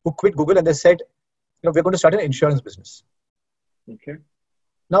who quit Google, and they said, we're going to start an insurance business. Okay.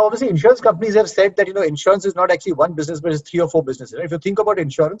 Now, obviously, insurance companies have said that, insurance is not actually one business, but it's 3 or 4 businesses. Right? If you think about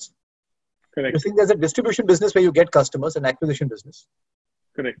insurance, correct, you think there's a distribution business where you get customers, an acquisition business.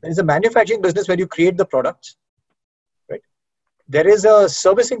 Correct. There's a manufacturing business where you create the products. Right? There is a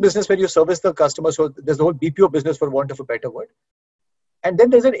servicing business where you service the customer. So there's the whole BPO business, for want of a better word. And then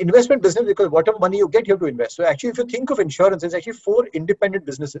there's an investment business, because whatever money you get, you have to invest. So actually, if you think of insurance, it's actually 4 independent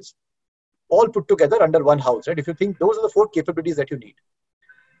businesses all put together under one house. Right? If you think those are the 4 capabilities that you need.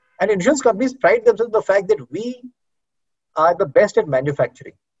 And insurance companies pride themselves on the fact that we are the best at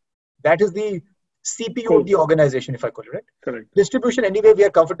manufacturing. That is the CPU of the organization, if I call it, right? Correct. Distribution, anyway, we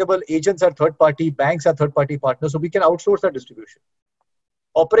are comfortable. Agents are third party, banks are third party partners, so we can outsource our distribution.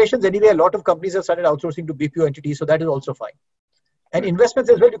 Operations, anyway, a lot of companies have started outsourcing to BPO entities, so that is also fine. And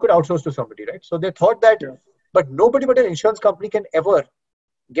investments as well, you could outsource to somebody, right? So they thought that, but nobody but an insurance company can ever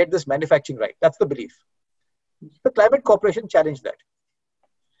get this manufacturing right. That's the belief. The Climate Corporation challenged that.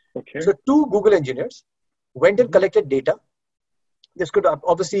 Okay. So 2 Google engineers went and collected data. This could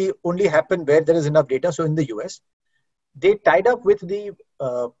obviously only happen where there is enough data. So in the US, they tied up with the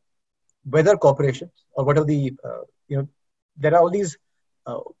weather corporations, or whatever there are all these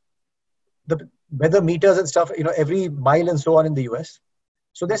the weather meters and stuff, every mile and so on in the US.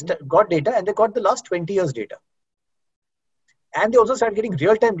 So they got data, and they got the last 20 years data. And they also started getting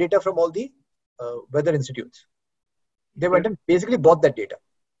real-time data from all the weather institutes. They went and basically bought that data.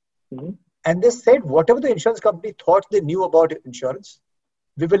 And they said, whatever the insurance company thought they knew about insurance,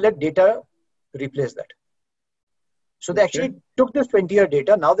 we will let data replace that. So they actually took this 20-year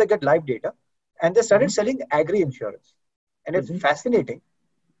data. Now they get live data, and they started selling agri-insurance. And it's fascinating.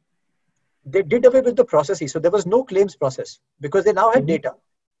 They did away with the processes. So there was no claims process, because they now had data.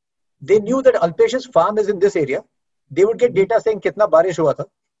 They knew that Alpesh's farm is in this area. They would get data saying, kitna barish hua tha,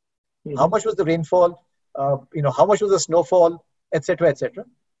 how much was the rainfall, how much was the snowfall, etc., etc.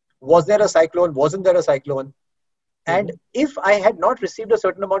 Was there a cyclone? Wasn't there a cyclone? And if I had not received a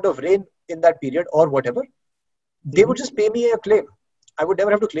certain amount of rain in that period or whatever, they would just pay me a claim. I would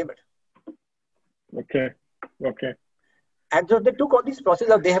never have to claim it. Okay. And so they took all these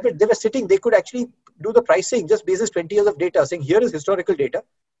processes out. They were sitting. They could actually do the pricing just based on 20 years of data, saying here is historical data,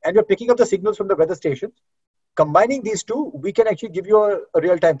 and we're picking up the signals from the weather stations. Combining these two, we can actually give you a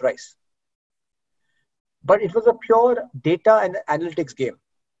real-time price. But it was a pure data and analytics game.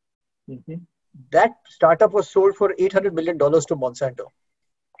 That startup was sold for $800 million to Monsanto.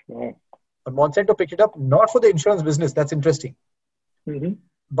 Wow. But Monsanto picked it up not for the insurance business. That's interesting.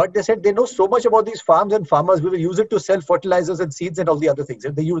 But they said they know so much about these farms and farmers. We will use it to sell fertilizers and seeds and all the other things.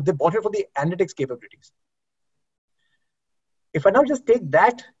 They bought it for the analytics capabilities. If I now just take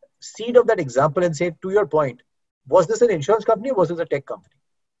that seed of that example and say, to your point, was this an insurance company or was this a tech company?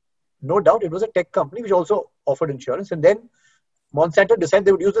 No doubt it was a tech company which also offered insurance. And then Monsanto decided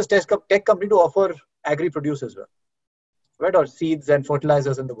they would use this tech company to offer agri-produce as well, right? Or seeds and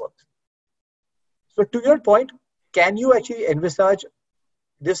fertilizers and the works. So to your point, can you actually envisage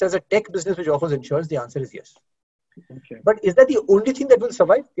this as a tech business which offers insurance? The answer is yes. But is that the only thing that will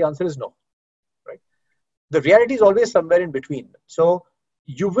survive? The answer is no, right? The reality is always somewhere in between. So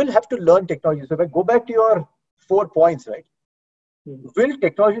you will have to learn technology. So if I go back to your 4 points, right? Will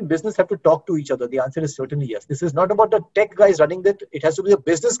technology and business have to talk to each other? The answer is certainly yes. This is not about the tech guys running that. It has to be the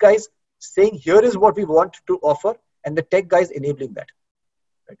business guys saying, here is what we want to offer, and the tech guys enabling that.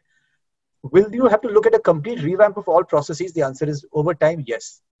 Right? Will you have to look at a complete revamp of all processes? The answer is over time,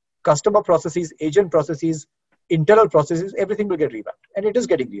 yes. Customer processes, agent processes, internal processes, everything will get revamped. And it is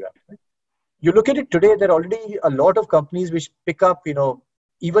getting revamped. Right? You look at it today, there are already a lot of companies which pick up,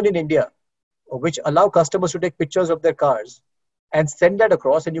 even in India, which allow customers to take pictures of their cars and send that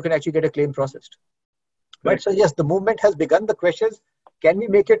across, and you can actually get a claim processed. Right? So yes, the movement has begun. The question is, can we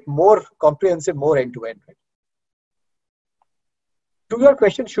make it more comprehensive, more end-to-end? Right? To your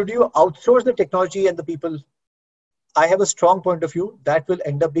question, should you outsource the technology and the people? I have a strong point of view that will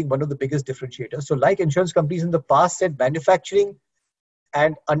end up being one of the biggest differentiators. So like insurance companies in the past said, manufacturing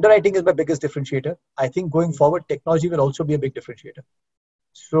And underwriting is my biggest differentiator. I think going forward, technology will also be a big differentiator.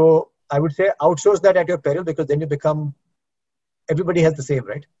 So I would say outsource that at your peril, because then you become, everybody has the same,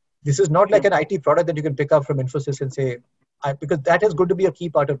 right? This is not like an IT product that you can pick up from Infosys and say, because that is going to be a key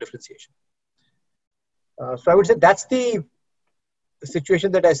part of differentiation. So I would say that's the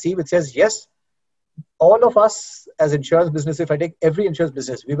situation that I see, which says, yes, all of us as insurance business, if I take every insurance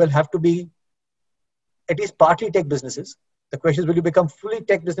business, we will have to be at least partly tech businesses. The question is, will you become fully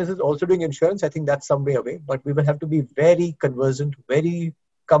tech businesses also doing insurance? I think that's some way away, but we will have to be very conversant, very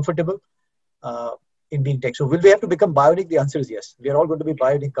comfortable in being tech. So will we have to become bionic? The answer is yes. We are all going to be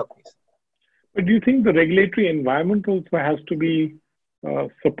bionic companies. But do you think the regulatory environment also has to be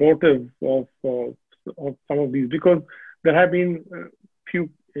supportive of some of these? Because there have been few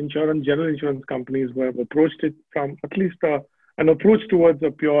general insurance companies who have approached it from at least an approach towards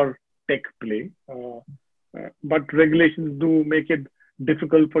a pure tech play. But regulations do make it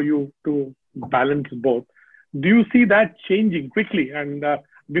difficult for you to balance both. Do you see that changing quickly? And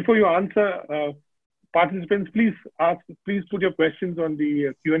before you answer, participants, please put your questions on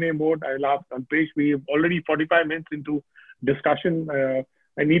the Q&A mode. I'll ask Alpesh. We have already 45 minutes into discussion.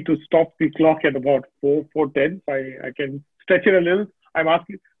 I need to stop the clock at about 4:10. I can stretch it a little. I'm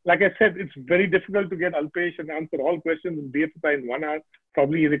asking, like I said, it's very difficult to get Alpesh and answer all questions in BFSI in 1 hour.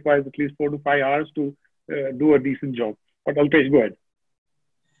 Probably he requires at least 4 to 5 hours to do a decent job. But Alpesh, go ahead.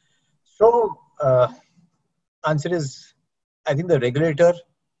 So, answer is, I think the regulator,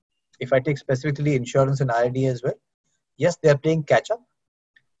 if I take specifically insurance and IRDA as well, yes, they are playing catch up,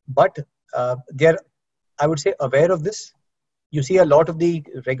 but they are, I would say, aware of this. You see a lot of the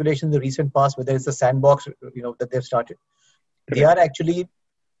regulations in the recent past, whether it's the sandbox, that they've started. They are actually,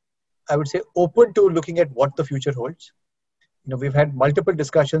 I would say, open to looking at what the future holds. We've had multiple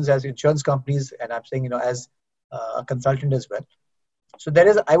discussions as insurance companies, and I'm saying, as a consultant as well. So there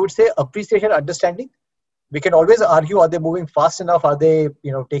is, I would say, appreciation, understanding. We can always argue, are they moving fast enough? Are they,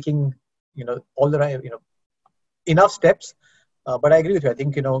 taking, all the right, enough steps? But I agree with you. I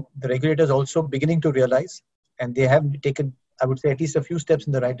think, the regulators also beginning to realize, and they have taken, I would say, at least a few steps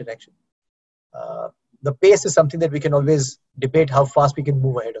in the right direction. The pace is something that we can always debate how fast we can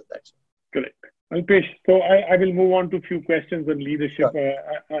move ahead of that. Correct. Alpesh, so I will move on to a few questions on leadership.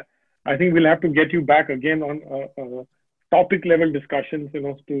 Sure. I think we'll have to get you back again on topic level discussions,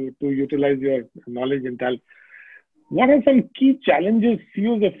 to utilize your knowledge and talent. What are some key challenges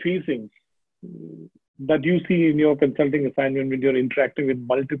CEOs are facing that you see in your consulting assignment when you're interacting with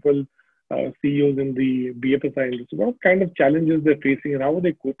multiple CEOs in the BFSI industry? What kind of challenges they're facing and how are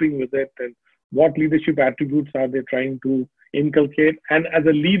they coping with it, and what leadership attributes are they trying to inculcate? And as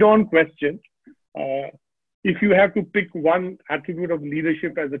a lead-on question, if you have to pick one attribute of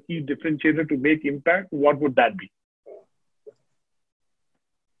leadership as a key differentiator to make impact, what would that be?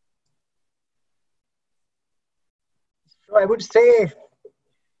 So I would say,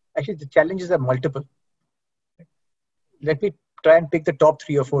 actually, the challenges are multiple. Let me try and pick the top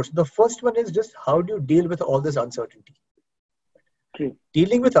 3 or 4. So the first one is just how do you deal with all this uncertainty? True.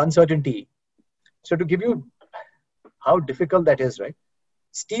 Dealing with uncertainty. So to give you how difficult that is, right?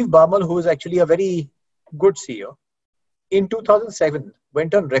 Steve Ballmer, who is actually a very good CEO, in 2007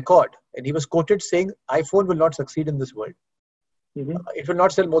 went on record and he was quoted saying, iPhone will not succeed in this world. Mm-hmm. It will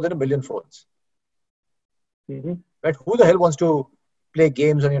not sell more than 1 million phones. Mm-hmm. Right? Who the hell wants to play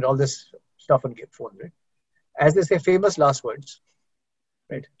games and all this stuff on phone, right? As they say, famous last words,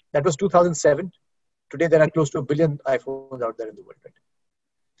 right? That was 2007. Today there are close to 1 billion iPhones out there in the world, right?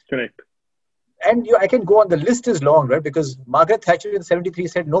 Correct. And I can go on, the list is long, right? Because Margaret Thatcher in 1973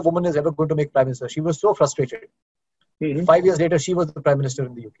 said no woman is ever going to make prime minister. She was so frustrated. Mm-hmm. 5 years later, she was the prime minister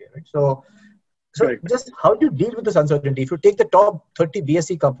in the UK, right? So just how do you deal with this uncertainty? If you take the top 30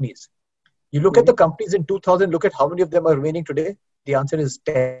 BSE companies, you look at the companies in 2000, look at how many of them are remaining today. The answer is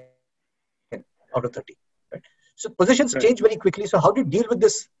 10 out of 30. Right? So positions change very quickly. So how do you deal with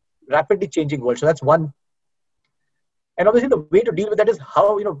this rapidly changing world? So that's one. And obviously the way to deal with that is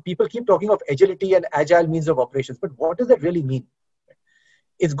how, people keep talking of agility and agile means of operations, but what does that really mean?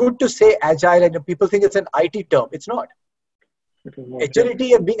 It's good to say agile and people think it's an IT term. It's not.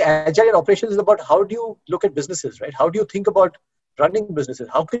 Agility and being agile in operations is about how do you look at businesses, right? How do you think about running businesses?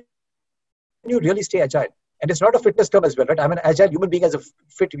 How can you really stay agile? And it's not a fitness term as well, right? I'm an agile human being as a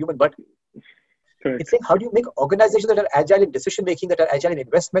fit human, but it's saying how do you make organizations that are agile in decision making, that are agile in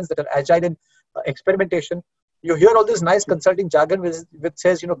investments, that are agile in experimentation. You hear all this nice consulting jargon which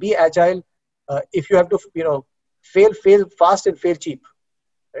says, be agile. If you have to, fail fast and fail cheap.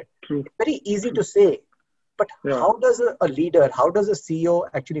 Right? True. Very easy to say, but how does a leader, how does a CEO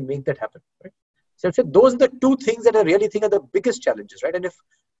actually make that happen? Right? So I said those are the two things that I really think are the biggest challenges, right? And if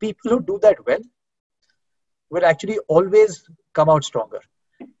people who do that well will actually always come out stronger.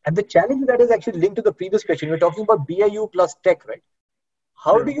 And the challenge that is actually linked to the previous question. We're talking about BAU plus tech, right?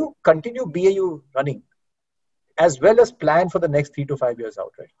 How do you continue BAU running as well as plan for the next 3 to 5 years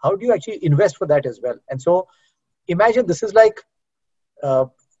out, right? How do you actually invest for that as well? And so imagine this is like,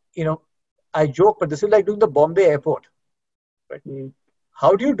 I joke, but this is like doing the Bombay airport, right?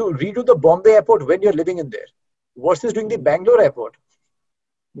 How do you redo the Bombay airport when you're living in there versus doing the Bangalore airport?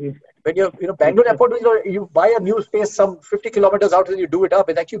 When you're, Bangalore airport, you buy a new space some 50 kilometers out and you do it up.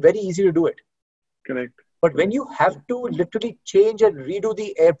 It's actually very easy to do it. Correct. But when you have to literally change and redo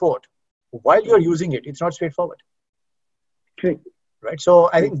the airport while you're using it, it's not straightforward. True. Right. So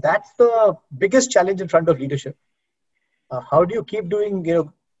I think that's the biggest challenge in front of leadership. How do you keep doing,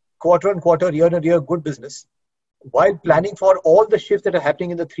 quarter on quarter, year on year, good business while planning for all the shifts that are happening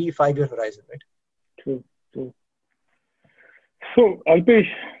in the 3-5 year horizon, right? True. So, Alpesh,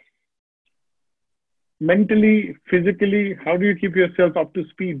 mentally, physically, how do you keep yourself up to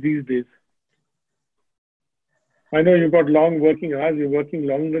speed these days? I know you've got long working hours. You're working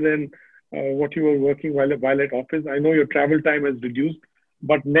longer than what you were working while at office. I know your travel time has reduced,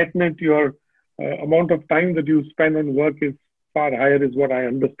 but net, your amount of time that you spend on work is far higher, is what I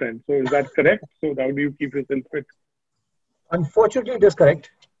understand. So is that correct? So how do you keep yourself fit? Unfortunately, it is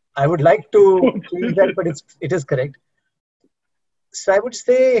correct. I would like to change that, but it is correct. So I would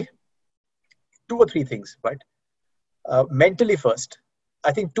say 2 or 3 things, right? Mentally first,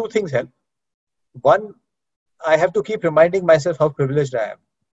 I think 2 things help. One, I have to keep reminding myself how privileged I am.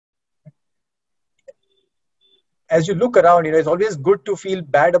 As you look around, it's always good to feel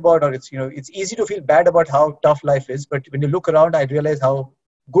bad about, or it's easy to feel bad about how tough life is. But when you look around, I realize how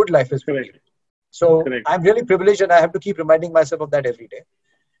good life is for me. So I'm really privileged, and I have to keep reminding myself of that every day.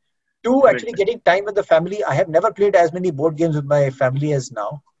 2, actually getting time with the family. I have never played as many board games with my family as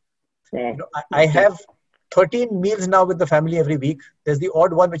now. I have 13 meals now with the family every week. There's the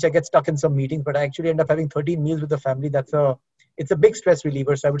odd one which I get stuck in some meetings, but I actually end up having 13 meals with the family. It's a big stress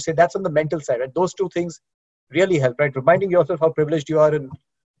reliever. So I would say that's on the mental side, right? Those 2 things really help, right? Reminding yourself how privileged you are and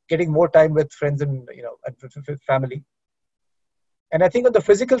getting more time with friends and, with family. And I think on the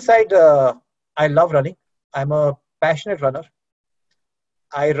physical side, I love running. I'm a passionate runner.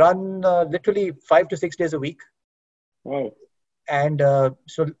 I run literally 5 to 6 days a week. Wow. And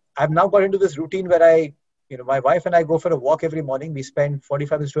so I've now got into this routine where my wife and I go for a walk every morning. We spend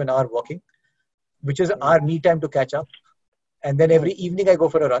 45 minutes to an hour walking, which is our me time to catch up. And then every evening I go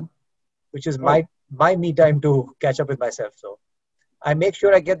for a run, which is my me time to catch up with myself. So I make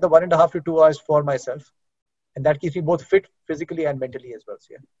sure I get the 1.5 to 2 hours for myself. And that keeps me both fit physically and mentally as well.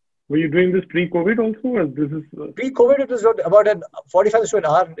 So, yeah. Were you doing this pre-COVID also? Or this is Pre-COVID, it was about 45 minutes to an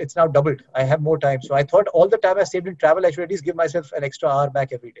hour. It's now doubled. I have more time. So I thought all the time I saved in travel, I should at least give myself an extra hour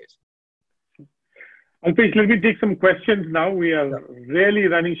back every day. Alpesh, let me take some questions now. We are really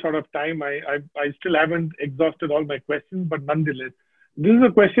running short of time. I still haven't exhausted all my questions, but nonetheless, this is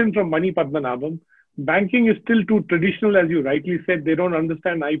a question from Mani Padmanabham. Banking is still too traditional, as you rightly said. They don't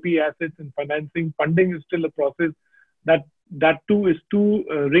understand IP assets and financing. Funding is still a process that too is too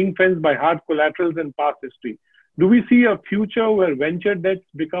ring-fenced by hard collaterals and past history. Do we see a future where venture debts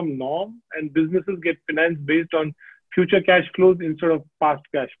become norm and businesses get financed based on future cash flows instead of past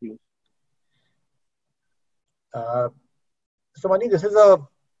cash flows? So Mani, this is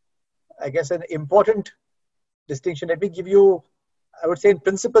I guess an important distinction. Let me give you, I would say in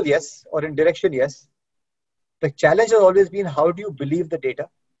principle, yes, or in direction, yes. The challenge has always been, how do you believe the data?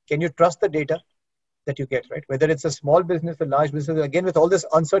 Can you trust the data that you get, right? Whether it's a small business, a large business, again, with all this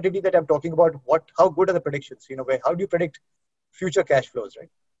uncertainty that I'm talking about, how good are the predictions? How do you predict future cash flows, right?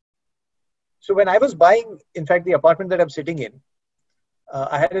 So when I was buying, in fact, the apartment that I'm sitting in,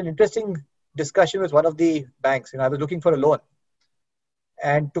 I had an interesting discussion with one of the banks. I was looking for a loan.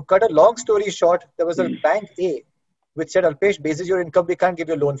 And to cut a long story short, there was a bank A which said, Alpesh, basis your income, we can't give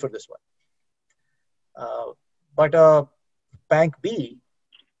you a loan for this one. But bank B,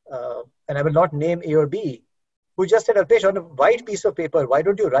 and I will not name A or B, who just said, Alpesh, on a white piece of paper, why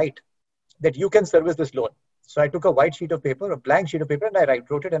don't you write that you can service this loan? So I took a white sheet of paper, a blank sheet of paper, and I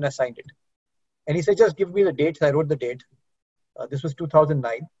wrote it and I signed it. And he said, just give me the date. So I wrote the date. This was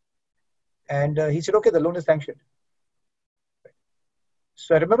 2009. And he said, okay, the loan is sanctioned.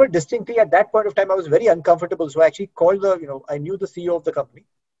 So I remember distinctly at that point of time, I was very uncomfortable. So I actually called I knew the CEO of the company.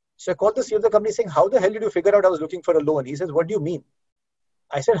 So I called the CEO of the company saying, how the hell did you figure out I was looking for a loan? He says, what do you mean?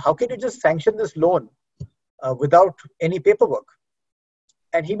 I said, how can you just sanction this loan without any paperwork?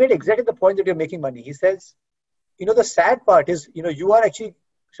 And he made exactly the point that you're making, Mani. He says, the sad part is, you are actually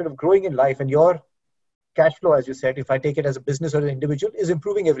sort of growing in life and your cash flow, as you said, if I take it as a business or an individual, is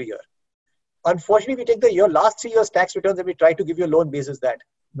improving every year. Unfortunately, we take the last 3 years tax returns and we try to give you a loan basis that,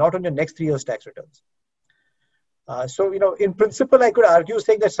 not on your next 3 years tax returns. So, in principle, I could argue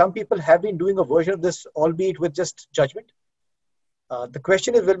saying that some people have been doing a version of this, albeit with just judgment. The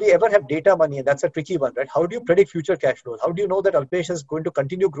question is, will we ever have data money? And that's a tricky one, right? How do you predict future cash flows? How do you know that Alpesh is going to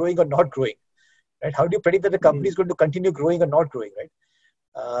continue growing or not growing, right? How do you predict that the company is going to continue growing or not growing,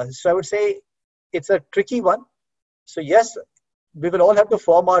 right? So I would say it's a tricky one. So yes, we will all have to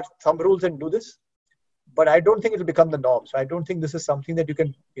form our thumb rules and do this, but I don't think it will become the norm. So I don't think this is something that you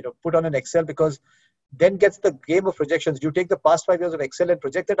can, put on an Excel, because then gets the game of projections. Do you take the past 5 years of Excel and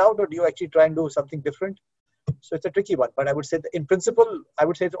project it out, or do you actually try and do something different? So it's a tricky one, but I would say that in principle, I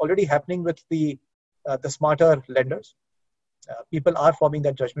would say it's already happening with the smarter lenders. People are forming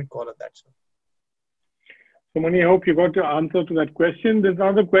that judgment call on that. So Mani, I hope you got your answer to that question. There's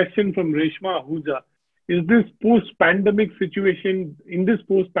another question from Reshma Ahuja. In this post-pandemic situation,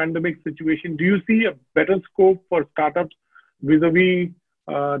 do you see a better scope for startups vis-a-vis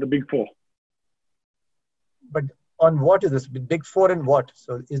the Big Four? But on what is this? Big Four and what?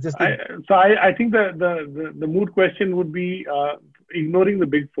 So is this? I think the mood question would be ignoring the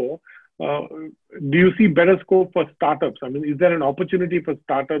Big Four. Do you see better scope for startups? I mean, is there an opportunity for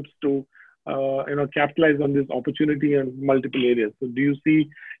startups to capitalize on this opportunity in multiple areas? So do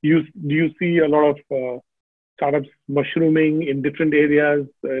you see a lot of startups mushrooming in different areas?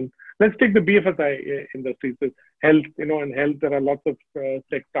 And let's take the BFSI industry. So health, in health there are lots of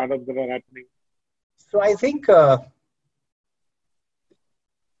tech startups that are happening. So I think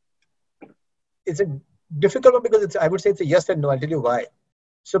it's a difficult one, because I would say it's a yes and no. I'll tell you why.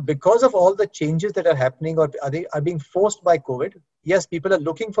 So because of all the changes that are happening or are being forced by COVID, yes, people are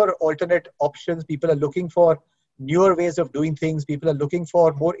looking for alternate options. People are looking for newer ways of doing things. People are looking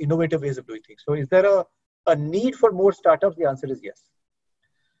for more innovative ways of doing things. So is there a need for more startups? The answer is yes.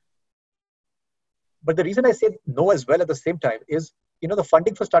 But the reason I say no as well at the same time is, the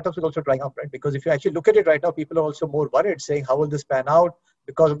funding for startups is also drying up, right? Because if you actually look at it right now, people are also more worried, saying, how will this pan out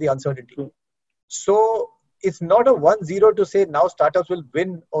because of the uncertainty? So it's not a 1-0 to say now startups will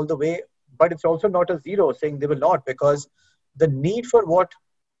win all the way, but it's also not a 0 saying they will not, because the need for what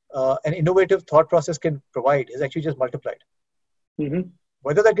an innovative thought process can provide is actually just multiplied. Mm-hmm.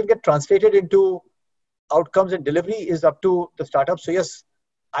 Whether that can get translated into outcomes and delivery is up to the startup. So yes,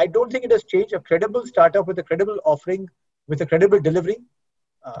 I don't think it has changed. A credible startup with a credible offering, with a credible delivery,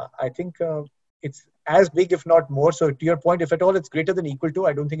 I think it's as big, if not more. So to your point, if at all it's greater than equal to,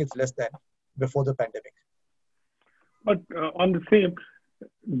 I don't think it's less than before the pandemic. But on the same,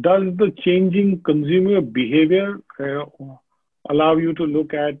 does the changing consumer behavior allow you to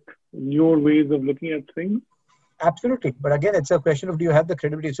look at newer ways of looking at things? Absolutely. But again, it's a question of, do you have the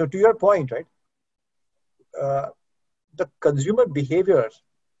credibility? So to your point, right, the consumer behavior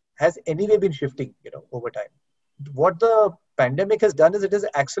has anyway been shifting, over time. What the pandemic has done is it has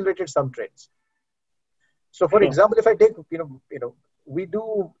accelerated some trends. So for example, if I take, we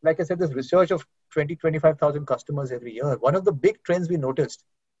do, like I said, this research of 25,000 customers every year. One of the big trends we noticed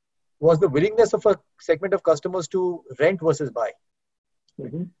was the willingness of a segment of customers to rent versus buy.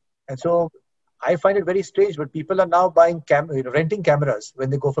 Mm-hmm. And so I find it very strange, but people are now buying renting cameras when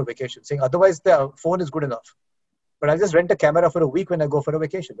they go for vacation, saying otherwise the phone is good enough. But I'll just rent a camera for a week when I go for a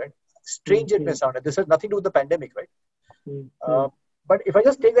vacation, right? Strange it may sound. This has nothing to do with the pandemic, right? Mm-hmm. But if I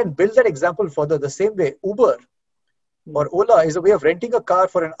just take and build that example further, the same way, Uber or Ola is a way of renting a car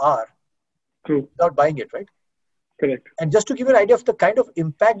for an hour without buying it, right? Correct. And just to give you an idea of the kind of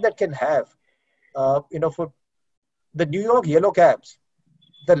impact that can have, for the New York yellow cabs,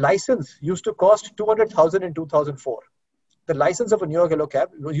 the license used to cost $200,000 in 2004. The license of a New York yellow cab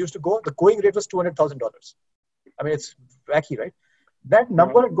used to the going rate was $200,000. I mean, it's wacky, right? That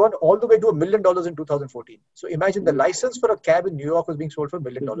number had gone all the way to $1 million in 2014. So imagine the license for a cab in New York was being sold for $1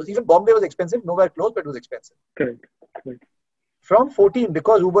 million. Even Bombay was expensive, nowhere close, but it was expensive. Correct. From 14,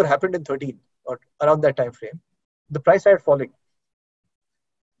 because Uber happened in 13 or around that time frame, the price started falling.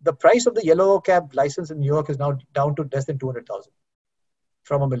 The price of the yellow cab license in New York is now down to less than 200,000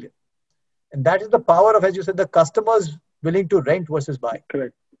 from $1 million. And that is the power of, as you said, the customers willing to rent versus buy.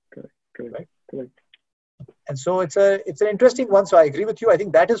 Correct. Right? Correct. And so it's an interesting one. So I agree with you. I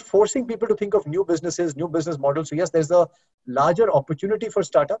think that is forcing people to think of new businesses, new business models. So yes, there's a larger opportunity for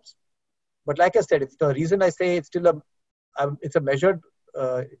startups. But like I said, it's the reason I say it's still it's a measured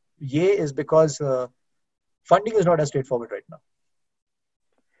yay is because funding is not as straightforward right now.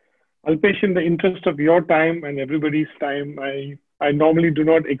 Alpesh, in the interest of your time and everybody's time, I normally do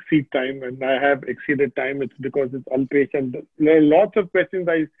not exceed time, and I have exceeded time. It's because it's Alpesh, and there are lots of questions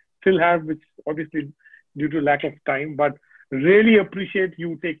I still have, which obviously due to lack of time, but really appreciate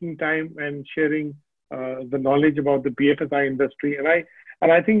you taking time and sharing the knowledge about the BFSI industry.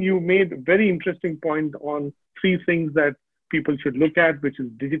 And I think you made a very interesting point on three things that people should look at, which is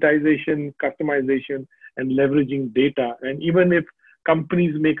digitization, customization, and leveraging data. And even if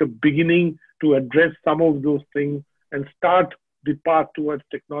companies make a beginning to address some of those things and start the path towards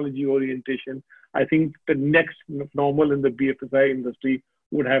technology orientation, I think the next normal in the BFSI industry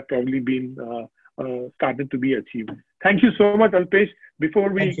would have probably been started to be achieved. Thank you so much, Alpesh. Before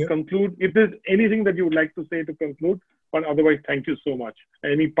we conclude, if there's anything that you would like to say to conclude, but otherwise, thank you so much.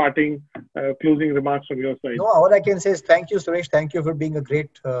 Any parting closing remarks from your side? No, all I can say is thank you, Suresh. Thank you for being a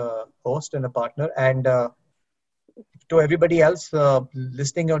great host and a partner. And to everybody else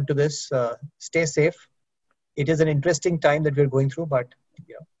listening on to this, stay safe. It is an interesting time that we're going through, but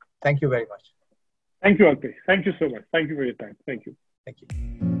thank you very much. Thank you, Alpesh. Thank you so much. Thank you for your time. Thank you. Thank you.